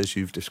thoughts as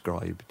you've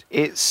described?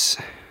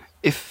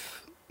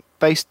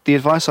 The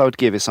advice I would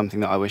give is something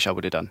that I wish I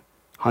would have done,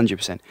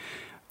 100%.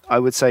 I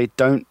would say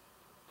don't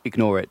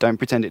ignore it. Don't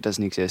pretend it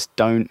doesn't exist.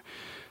 Don't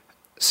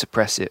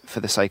suppress it for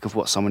the sake of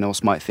what someone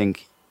else might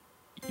think.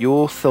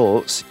 Your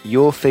thoughts,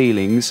 your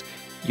feelings,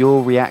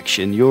 your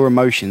reaction, your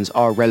emotions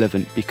are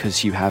relevant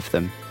because you have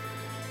them.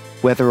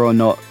 Whether or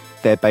not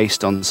they're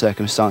based on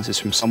circumstances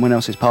from someone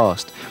else's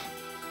past,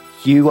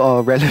 you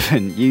are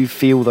relevant. You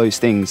feel those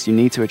things. You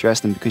need to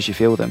address them because you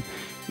feel them.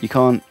 You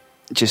can't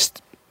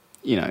just,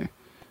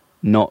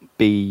 not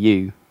be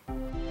you.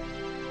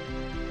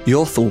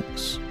 Your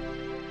thoughts,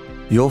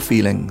 your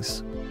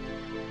feelings,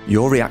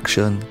 your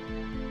reaction,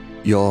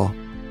 your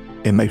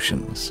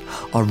emotions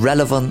are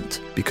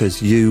relevant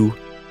because you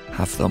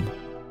have them.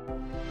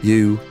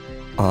 You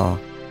are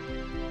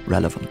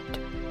relevant.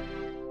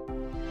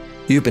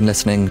 You've been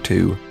listening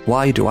to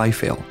Why Do I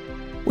Feel?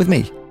 With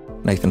me,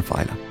 Nathan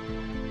Filer.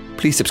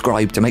 Please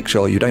subscribe to make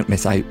sure you don't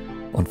miss out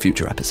on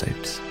future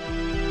episodes.